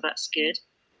there, so that's good.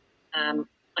 I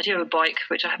do have a bike,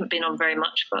 which I haven't been on very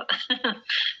much, but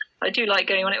I do like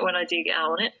going on it when I do get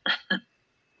out on it.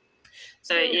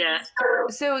 So, yeah.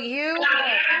 So you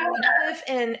live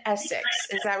in Essex,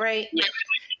 is that right? Yeah.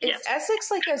 Is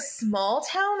Essex like a small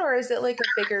town, or is it like a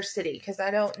bigger city? Because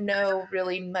I don't know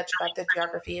really much about the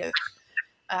geography of...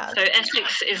 So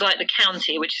Essex is like the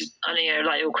county, which is, like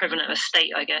the equivalent of a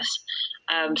state, I guess.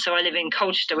 So I live in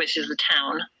Colchester, which is the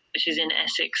town, which is in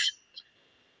Essex.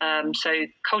 So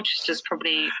Colchester's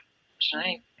probably,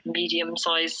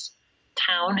 medium-sized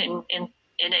town in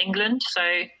England.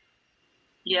 So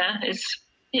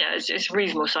it's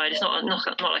reasonable size. It's not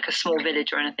like a small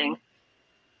village or anything.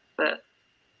 But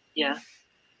yeah,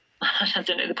 I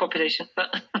don't know the population,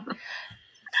 but.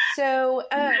 So,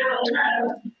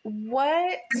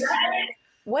 what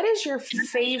is your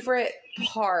favorite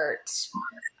part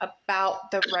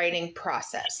about the writing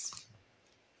process?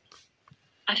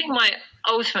 I think my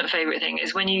ultimate favorite thing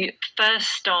is when you first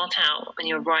start out when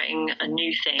you're writing a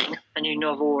new thing, a new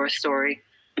novel or a story,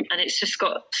 and it's just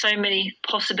got so many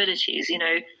possibilities.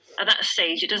 At that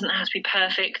stage, it doesn't have to be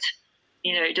perfect.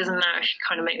 It doesn't matter if you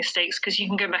kind of make mistakes, because you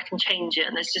can go back and change it.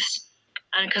 And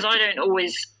because I don't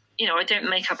always, I don't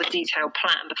make up a detailed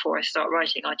plan before I start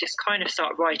writing. I just kind of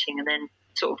start writing and then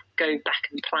sort of go back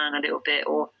and plan a little bit,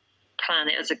 or plan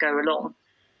it as I go along.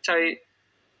 So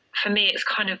for me, it's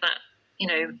kind of that,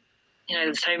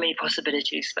 there's so many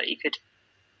possibilities that you could,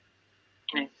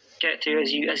 get through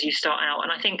as you start out.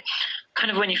 And I think kind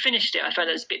of when you finished it, I felt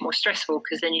it was a bit more stressful,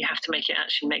 because then you have to make it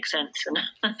actually make sense and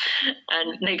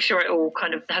and make sure it all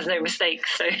kind of has no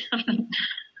mistakes. So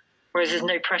whereas there's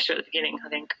no pressure at the beginning, I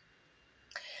think.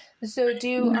 So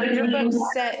are your books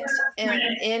set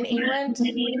in England?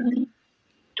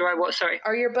 Do I what? Sorry.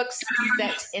 Are your books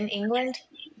set in England?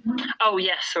 Oh,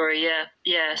 yes. Sorry. Yeah.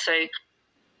 Yeah. So,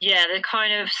 yeah, they're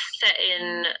kind of set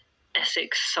in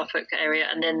Essex, Suffolk area,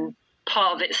 and then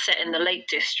part of it's set in the Lake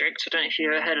District. I don't know if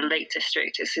you've ever heard of Lake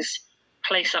District. It's this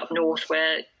place up north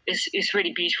where it's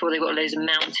really beautiful. They've got loads of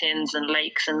mountains and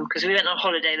lakes, and because we went on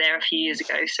holiday there a few years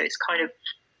ago, so it's kind of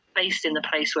based in the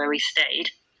place where we stayed.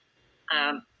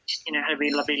 Had a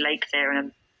really lovely lake there,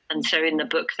 and so in the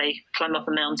book they climb up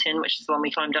a mountain, which is the one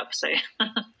we climbed up. So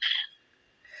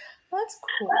that's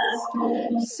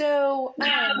cool. So,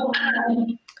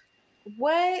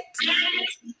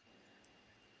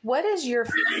 what is your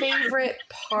favorite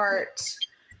part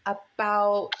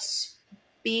about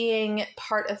being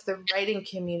part of the writing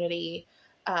community,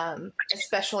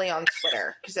 especially on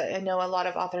Twitter? Because I know a lot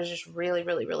of authors just really,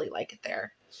 really, really like it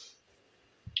there.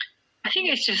 I think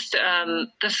it's just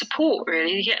the support,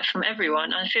 really, you get from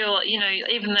everyone. I feel like,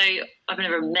 even though I've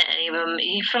never met any of them,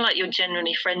 you feel like you're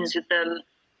genuinely friends with them.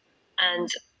 And,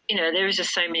 there is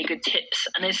just so many good tips.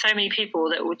 And there's so many people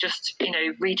that will just,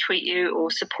 retweet you or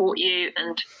support you.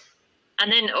 And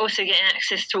then also getting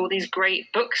access to all these great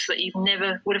books that you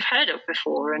never would have heard of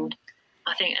before. And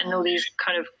I think, and all these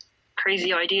kind of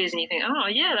crazy ideas. And you think, oh,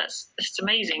 yeah, that's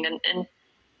amazing. And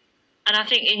I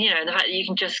think, the fact that you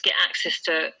can just get access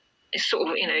to, it's sort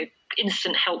of,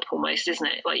 instant help almost, isn't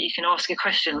it? Like you can ask a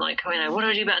question like, what do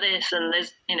I do about this? And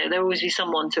there's, there'll always be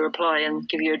someone to reply and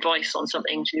give you advice on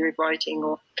something to do with writing,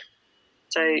 or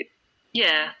So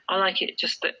yeah, I like it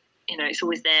just that, it's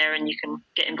always there and you can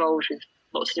get involved with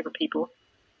lots of different people.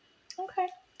 Okay.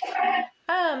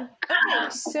 Okay,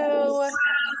 so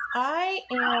I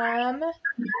am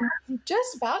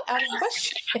just about out of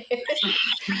questions.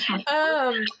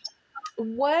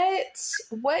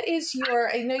 What is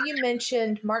your, I know you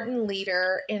mentioned Martin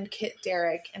Leader and Kit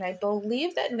Derrick, and I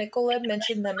believe that Nicola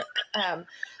mentioned them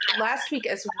last week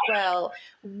as well.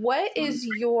 What is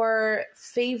your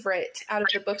favorite out of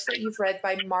the books that you've read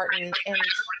by Martin, and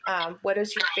what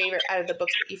is your favorite out of the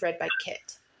books that you've read by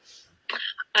Kit?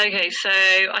 Okay, so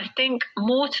I think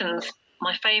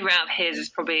my favourite out of his is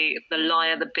probably The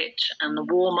Liar, the Bitch, and The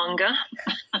Warmonger.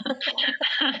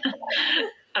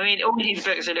 I mean, all his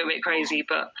books are a little bit crazy,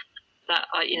 but that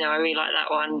I really like that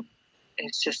one.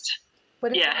 It's just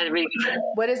What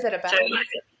is it about? So,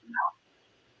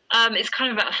 it's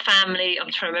kind of about a family. I'm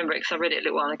trying to remember it because I read it a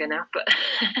little while ago now. But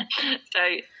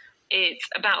so it's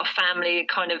about a family.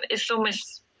 Kind of, it's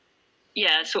almost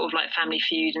sort of like Family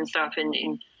Feud and stuff, and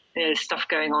stuff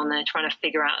going on there, trying to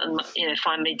figure out and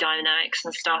family dynamics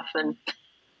and stuff. And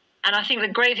I think the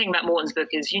great thing about Morton's book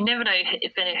is you never know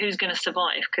who's going to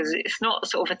survive, because it's not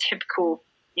sort of a typical,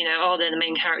 they're the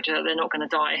main character, they're not going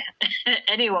to die.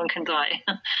 Anyone can die.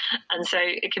 And so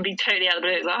it can be totally out of the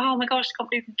blue. It's like, oh my gosh, I can't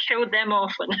believe we killed them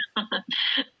off. And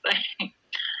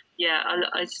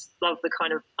I just love the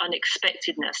kind of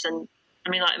unexpectedness. And I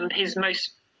mean, like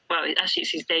actually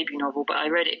it's his debut novel, but I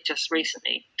read it just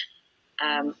recently.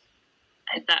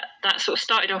 That sort of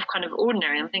started off kind of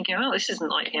ordinary. I'm thinking, oh, this isn't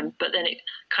like him. But then it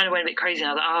kind of went a bit crazy. And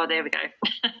I was like, oh, there we go.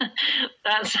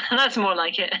 that's more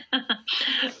like it.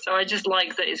 So I just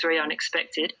like that it's very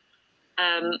unexpected.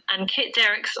 And Kit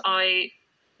Derrick's, I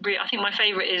think my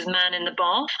favourite is Man in the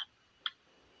Bath,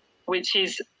 which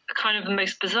is kind of the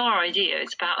most bizarre idea.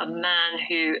 It's about a man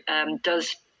who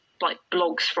does like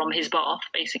blogs from his bath,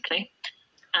 basically.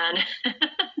 And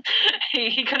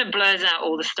he kind of blurs out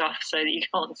all the stuff so that you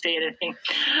can't see anything.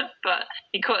 But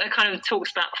he kind of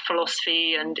talks about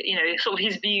philosophy and, sort of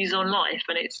his views on life.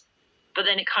 But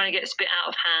then it kind of gets a bit out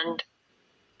of hand.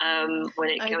 I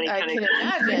can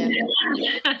imagine.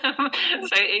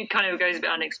 So it kind of goes a bit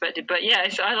unexpected. But yeah,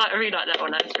 I really like that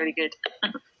one. That's really good.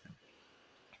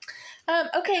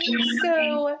 Okay,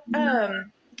 so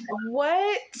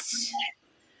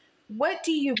what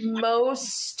do you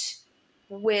most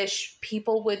wish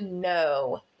people would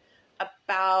know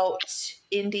about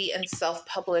indie and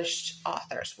self-published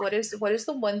authors? What is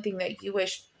the one thing that you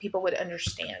wish people would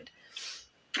understand?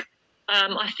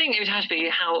 I think it would have to be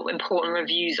how important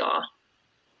reviews are,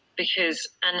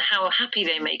 and how happy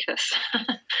they make us.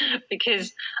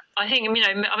 Because I think,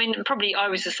 probably I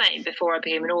was the same before I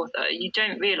became an author. You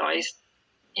don't realise,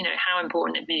 how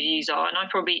important reviews are. And I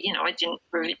probably, I didn't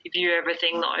review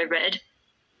everything that I read.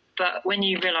 But when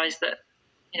you realise that,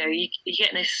 you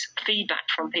get this feedback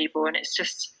from people, and it's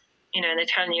just, and they're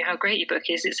telling you how great your book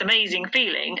is. It's an amazing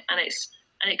feeling, and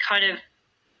it kind of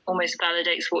almost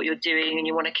validates what you're doing, and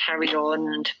you want to carry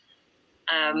on.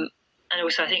 And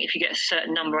also, I think if you get a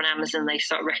certain number on Amazon, they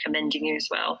start recommending you as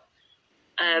well.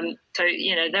 So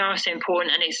they are so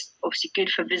important, and it's obviously good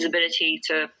for visibility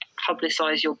to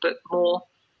publicise your book more.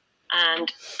 And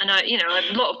I,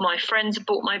 a lot of my friends have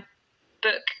bought my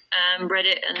book and read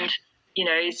it, and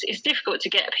it's difficult to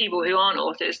get people who aren't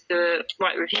authors to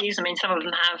write reviews. I mean, some of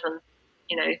them have, and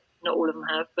not all of them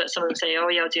have, but some of them say, "Oh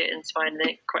yeah, I'll do it," and it's fine. And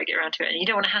they quite get around to it, and you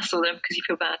don't want to hassle them because you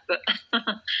feel bad.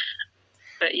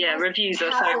 But yeah, reviews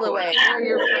are so important. They're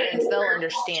your friends; they'll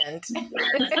understand.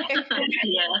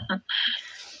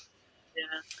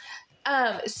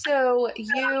 Yeah. So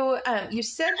you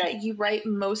said that you write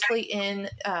mostly in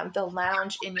the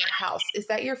lounge in your house. Is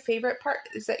that your favorite part?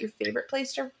 Is that your favorite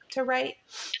place to write?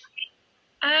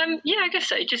 Yeah, I guess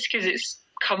so. Just because it's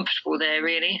comfortable there,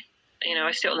 really.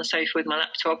 I sit on the sofa with my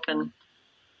laptop, and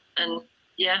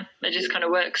yeah, it just kind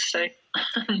of works. So,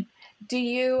 do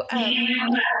you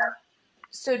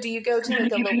go to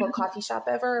the local coffee shop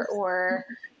ever, or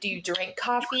do you drink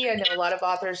coffee? I know a lot of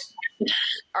authors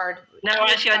are. No,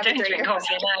 actually, I don't drink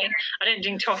coffee. No, I don't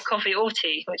drink coffee or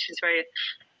tea, which is very.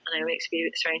 I know it makes me a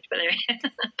bit strange, but anyway.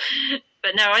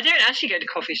 But no, I don't actually go to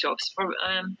coffee shops.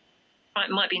 It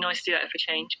might be nice to do that for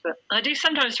change, but I do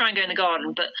sometimes try and go in the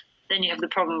garden, but then you have the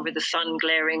problem with the sun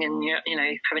glaring and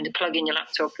having to plug in your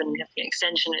laptop and you have to get an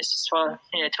extension. It's just time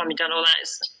you've done all that,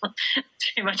 it's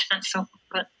too much hassle.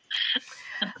 But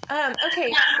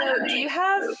okay, so do you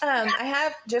have I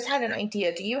have just had an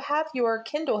idea. Do you have your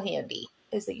Kindle handy?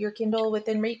 Is it your Kindle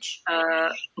within reach?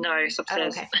 No, it's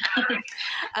upstairs. Okay.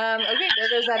 Okay, there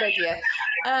goes that idea.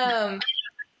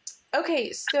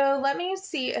 Okay, so let me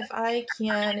see if I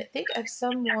can think of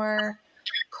some more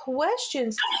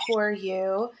questions for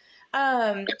you.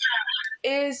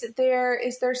 Is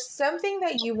there something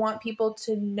that you want people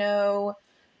to know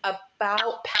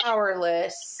about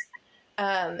Powerless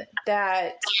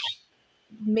that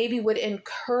maybe would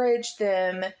encourage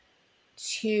them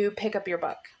to pick up your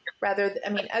book?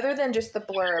 Other than just the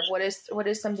blurb, what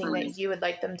is something that you would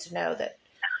like them to know that?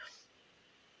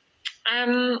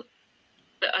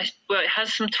 It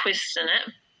has some twists in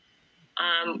it,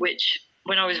 which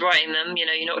when I was writing them,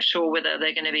 you're not sure whether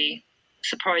they're going to be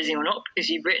surprising or not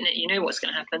because you've written it, you know what's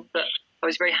going to happen. But I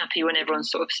was very happy when everyone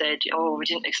sort of said, "Oh, we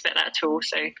didn't expect that at all."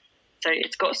 So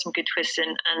it's got some good twists in,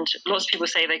 and lots of people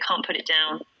say they can't put it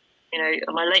down.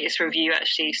 My latest review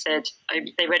actually said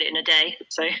they read it in a day.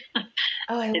 So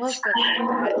oh, I love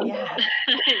that. Yeah,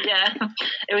 yeah,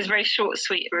 it was a very short,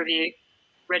 sweet review.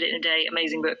 Read it in a day.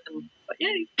 Amazing book. And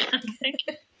yay! Thank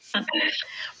you.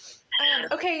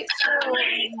 Okay, so do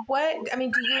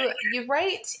you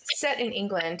write set in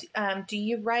England? Do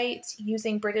you write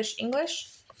using British English?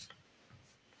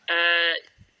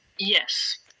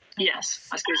 Yes,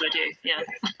 I suppose I do. Yeah.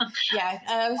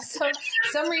 Yeah.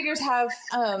 Some readers have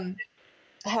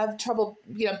trouble,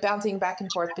 bouncing back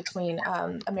and forth between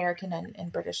American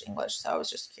and British English. So I was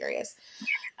just curious.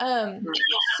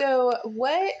 So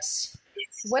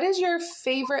what is your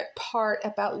favorite part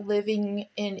about living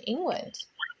in England?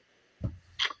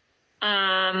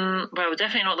 Well,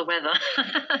 definitely not the weather.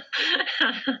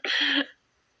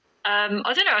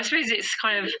 I don't know. I suppose it's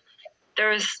kind of,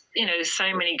 there is,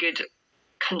 so many good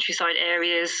countryside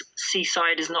areas.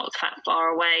 Seaside is not that far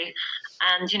away.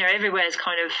 And, everywhere is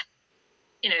kind of,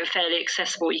 fairly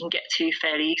accessible. You can get to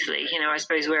fairly easily, I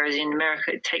suppose, whereas in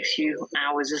America, it takes you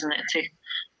hours, isn't it, to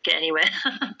get anywhere.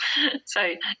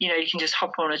 So, you can just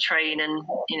hop on a train and,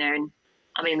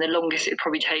 the longest it would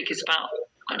probably take is about,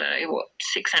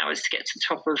 6 hours to get to the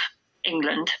top of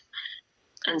England.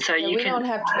 And so we don't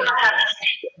have trains.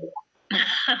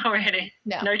 Oh, really?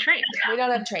 No trains? We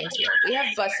don't have trains here. We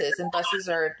have buses, and buses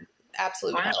are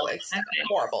absolute hell. It's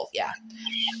horrible. Yeah.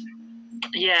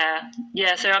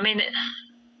 Yeah. So, and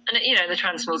the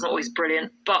transport's not always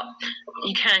brilliant, but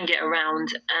you can get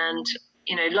around, and,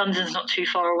 London's not too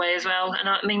far away as well. And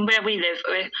where we live,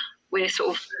 we're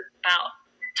sort of about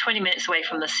 20 minutes away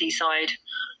from the seaside.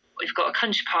 We've got a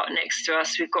country park next to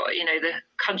us. We've got, the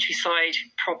countryside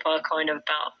proper kind of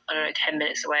about, 10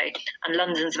 minutes away. And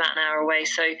London's about an hour away.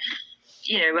 So,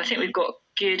 I think we've got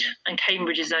good, and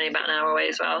Cambridge is only about an hour away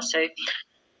as well. So,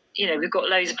 we've got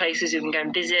loads of places we can go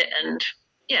and visit. And,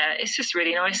 yeah, it's just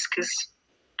really nice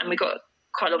and we've got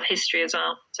quite a lot of history as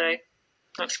well. So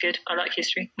that's good. I like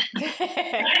history.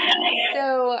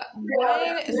 So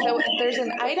there's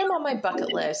an item on my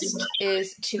bucket list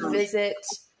is to visit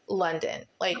London,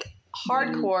 like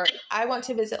hardcore. I want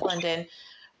to visit London.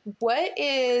 What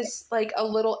is like a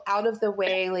little out of the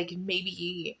way, like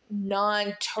maybe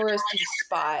non-touristy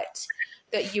spot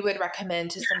that you would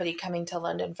recommend to somebody coming to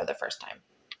London for the first time?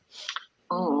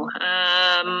 Oh,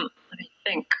 let me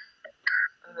think.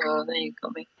 Oh, there you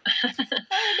got me. Oh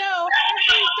no,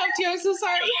 I stopped you. I'm so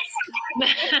sorry.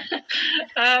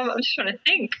 I'm just trying to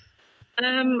think. I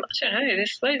don't know.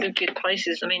 There's loads of good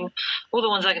places. All the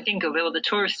ones I can think of are all the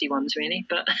touristy ones, really.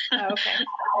 But okay.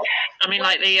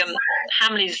 Like the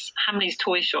Hamley's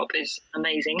toy shop is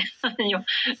amazing. I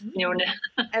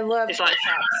love it's like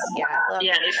shops.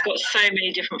 Yeah, it's got so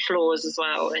many different floors as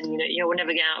well, and you'll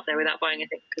never get out there without buying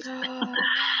anything.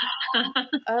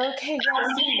 Okay,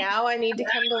 now I need to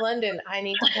come to London. I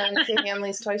need to come to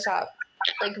Hamley's toy shop,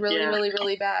 like really,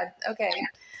 really bad. Okay.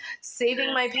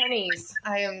 Saving my pennies.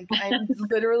 I'm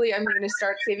literally, I'm going to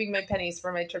start saving my pennies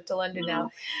for my trip to London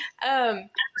now.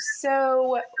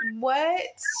 So what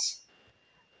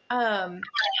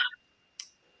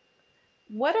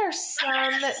are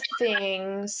some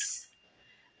things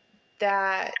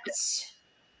that,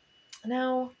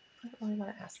 no, I don't really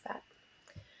want to ask that.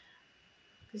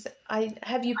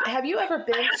 Have you ever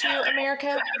been to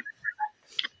America?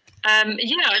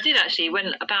 Yeah, I did actually.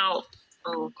 When about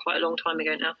quite a long time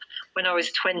ago now, when I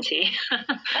was 20,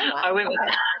 I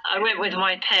went with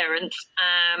my parents,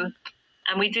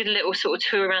 and we did a little sort of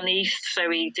tour around the east. So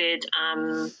we did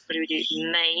what do we do?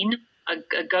 Maine,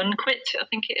 a gun quit, I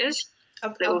think it is.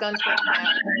 Gun quit.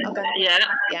 Yeah,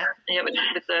 with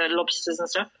the lobsters and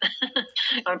stuff.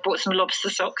 I bought some lobster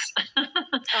socks.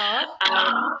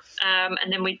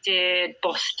 And then we did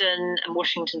Boston and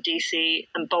Washington DC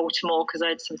and Baltimore because I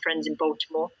had some friends in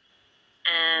Baltimore,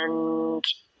 and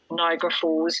Niagara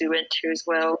Falls we went to as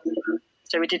well.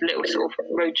 So we did a little sort of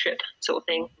road trip sort of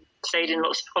thing. Stayed in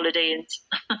lots of Holiday Inns.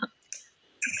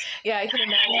 Yeah, I can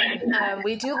imagine.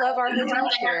 We do love our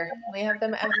hotels here. We have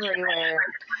them everywhere.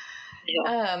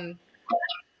 Yeah.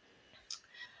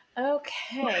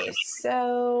 Okay,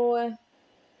 so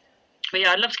But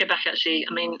yeah, I'd love to go back actually.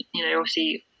 I mean,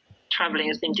 obviously traveling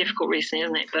has been difficult recently,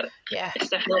 hasn't it? But yeah. it's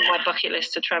definitely on my bucket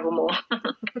list to travel more.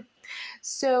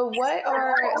 So what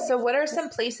are some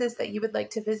places that you would like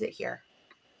to visit here?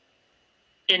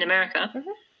 In America?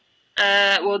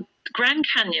 Well, Grand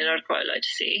Canyon I'd quite like to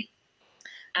see.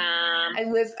 I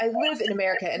live in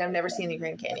America and I've never seen the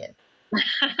Grand Canyon.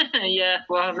 Yeah,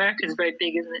 well, America's very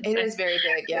big, isn't it? It is very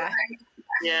big, yeah.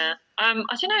 Yeah. I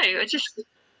don't know.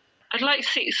 I'd like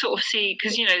to sort of see,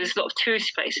 because there's a lot of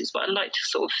tourist places, but I'd like to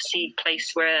sort of see a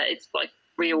place where it's like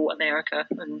real America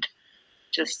and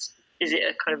just visit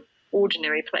a kind of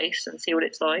ordinary place and see what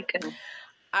it's like. And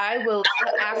I will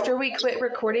after we quit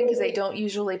recording, because I don't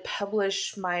usually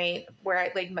publish the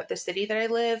city that I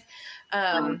live.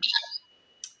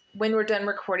 When we're done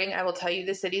recording, I will tell you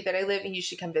the city that I live, and you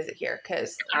should come visit here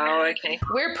because okay,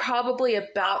 we're probably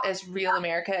about as real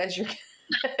America as you're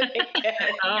gonna get.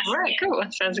 Oh, right, cool.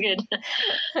 That sounds good.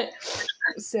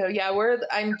 So yeah,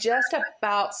 I'm just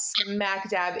about smack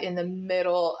dab in the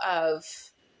middle of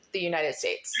the United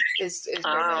States is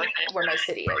where my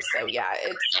city is. So yeah,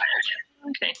 it's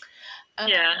okay.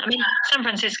 Yeah, I mean, San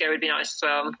Francisco would be nice as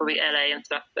well, and probably LA and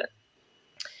stuff. But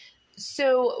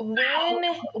so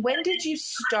when did you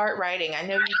start writing? I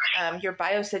know your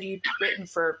bio said you'd written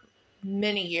for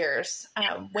many years.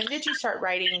 When did you start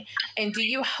writing, and do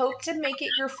you hope to make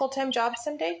it your full-time job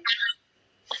someday?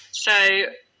 So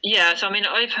yeah, I mean,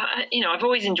 I've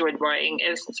always enjoyed writing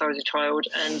ever since I was a child,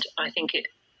 and I think it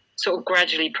sort of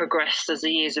gradually progressed as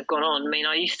the years have gone on. I mean,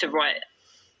 I used to write.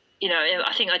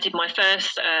 I think I did my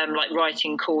first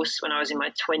writing course when I was in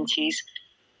my 20s,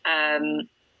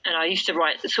 and I used to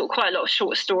write sort of quite a lot of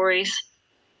short stories.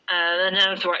 And then I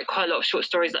have to write quite a lot of short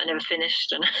stories that I never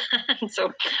finished, and so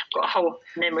I've got a whole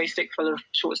memory stick full of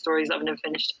short stories that I've never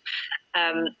finished.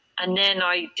 And then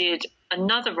I did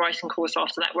another writing course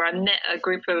after that, where I met a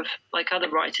group of other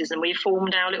writers, and we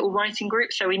formed our little writing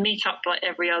group. So we meet up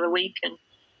every other week and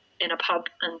in a pub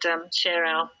and share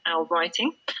our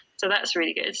writing. So that's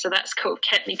really good. So that's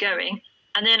kept me going.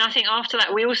 And then I think after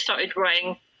that, we all started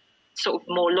writing sort of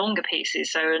more longer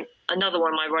pieces. So another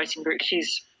one of my writing group,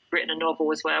 she's written a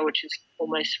novel as well, which is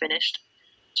almost finished.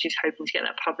 She's hoping to get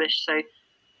that published. So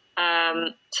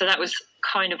so that was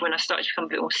kind of when I started to become a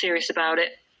bit more serious about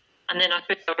it. And then I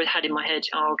had in my head,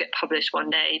 I'll get published one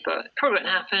day, but it probably won't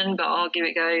happen, but I'll give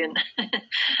it a go.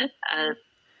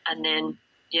 And then,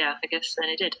 yeah, I guess then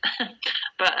it did.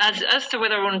 But as to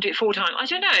whether I want to do it full time, I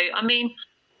don't know. I mean,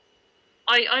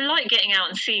 I like getting out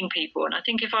and seeing people, and I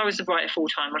think if I was to write full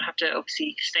time, I'd have to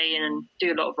obviously stay in and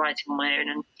do a lot of writing on my own.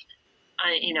 And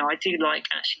I do like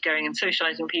actually going and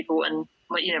socializing with people, and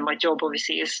my job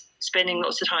obviously is spending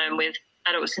lots of time with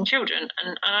adults and children,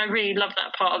 and I really love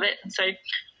that part of it. And so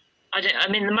I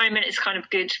mean, the moment it's kind of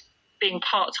good being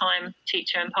part-time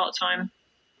teacher and part-time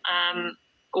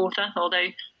author, although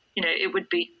it would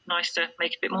be nice to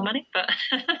make a bit more money, but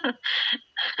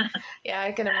yeah,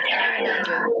 I can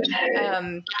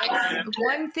imagine.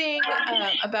 One thing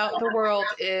about the world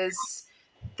is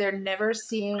there never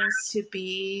seems to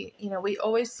be, we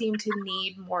always seem to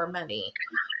need more money.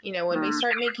 When we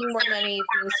start making more money,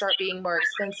 things start being more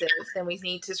expensive. Then we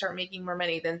need to start making more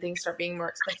money. Then things start being more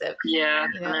expensive. Yeah.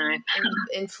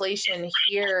 Inflation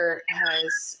here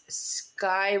has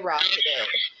skyrocketed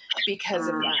because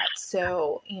of that.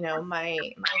 So, my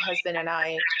husband and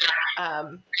I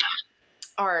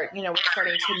are, we're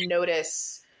starting to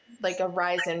notice a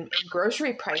rise in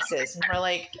grocery prices. And we're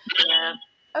like, yeah.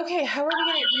 Okay, how are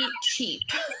we going to eat cheap?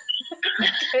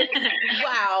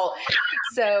 Wow.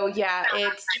 So yeah,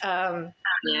 it's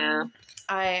yeah.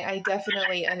 I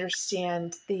definitely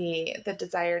understand the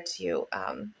desire to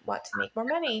want to make more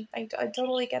money. I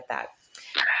totally get that.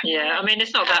 Yeah, I mean,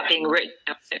 it's not about being rich.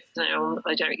 I don't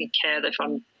really care if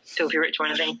I'm filthy rich or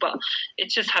anything, but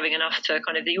it's just having enough to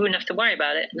you wouldn't have to worry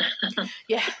about it.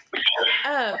 Yeah.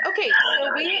 Okay,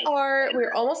 so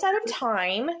we're almost out of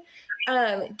time.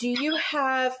 Do you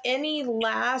have any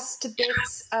last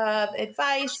bits of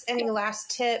advice, any last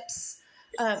tips,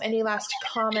 any last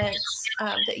comments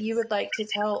that you would like to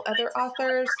tell other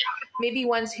authors, maybe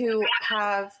ones who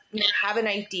have an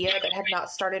idea but have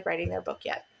not started writing their book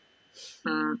yet?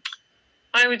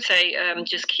 I would say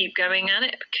just keep going at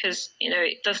it, because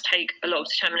it does take a lot of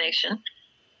determination,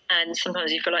 and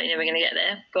sometimes you feel like you're never going to get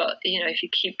there. But if you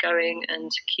keep going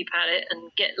and keep at it and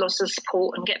get lots of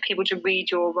support and get people to read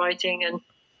your writing, and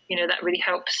that really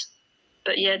helps.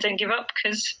 But yeah, don't give up,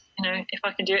 because if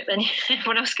I can do it, then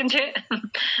everyone else can do it.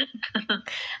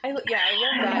 I love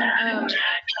that.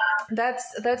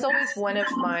 That's always one of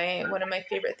my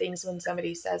favorite things when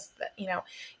somebody says that,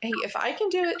 hey, if I can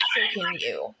do it, so can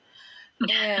you.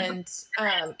 And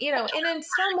and in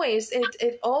some ways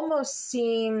it almost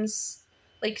seems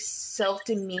like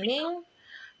self-demeaning,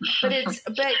 but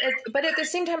at the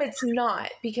same time it's not,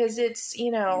 because it's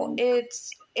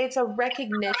it's a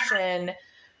recognition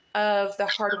of the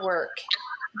hard work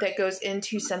that goes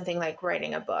into something like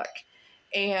writing a book.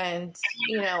 And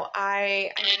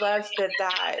I love that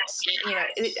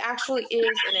it actually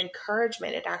is an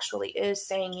encouragement. It actually is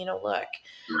saying, look,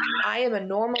 I am a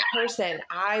normal person.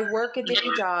 I work a day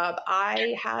job.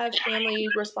 I have family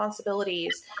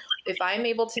responsibilities. If I'm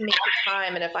able to make the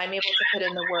time, and if I'm able to put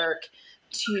in the work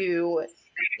to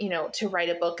to write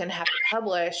a book and have it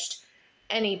published,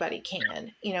 anybody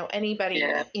can. Anybody.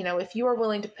 Yeah. If you are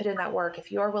willing to put in that work,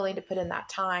 if you are willing to put in that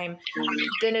time,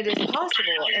 then it is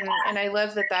possible. And I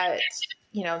love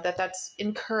that's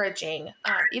encouraging,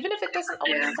 even if it doesn't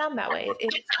always sound that way.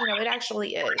 It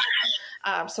actually is.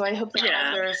 So I hope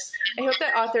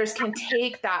that authors can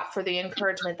take that for the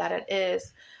encouragement that it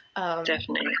is.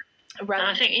 Definitely. And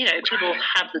I think people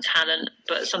have the talent,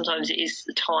 but sometimes it is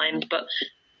the time. But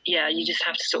yeah, you just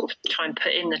have to sort of try and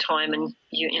put in the time, and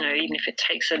even if it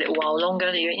takes a little while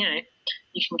longer, you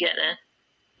can get there.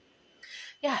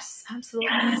 Yes, absolutely.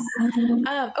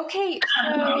 Okay,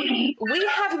 so we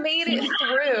have made it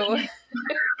through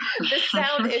the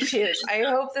sound issues. I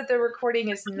hope that the recording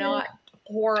is not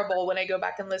horrible when I go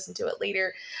back and listen to it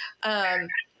later.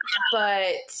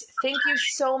 But thank you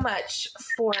so much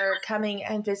for coming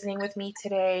and visiting with me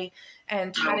today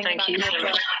and chatting about your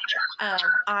book.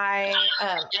 I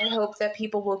hope that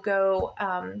people will go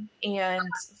and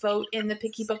vote in the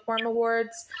Picky Bookworm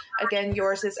Awards. Again,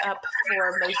 yours is up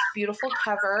for most beautiful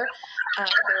cover.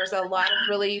 There's a lot of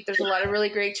really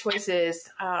great choices.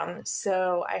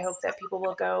 So I hope that people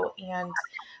will go and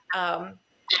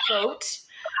vote.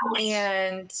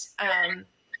 And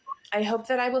I hope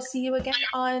that I will see you again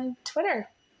on Twitter.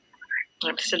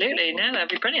 Absolutely. No, that'd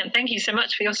be brilliant. Thank you so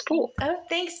much for your support. Oh,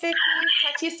 thanks, Vicky.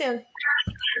 Talk to you soon.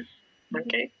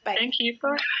 Okay. Bye. Thank you.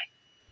 Bye.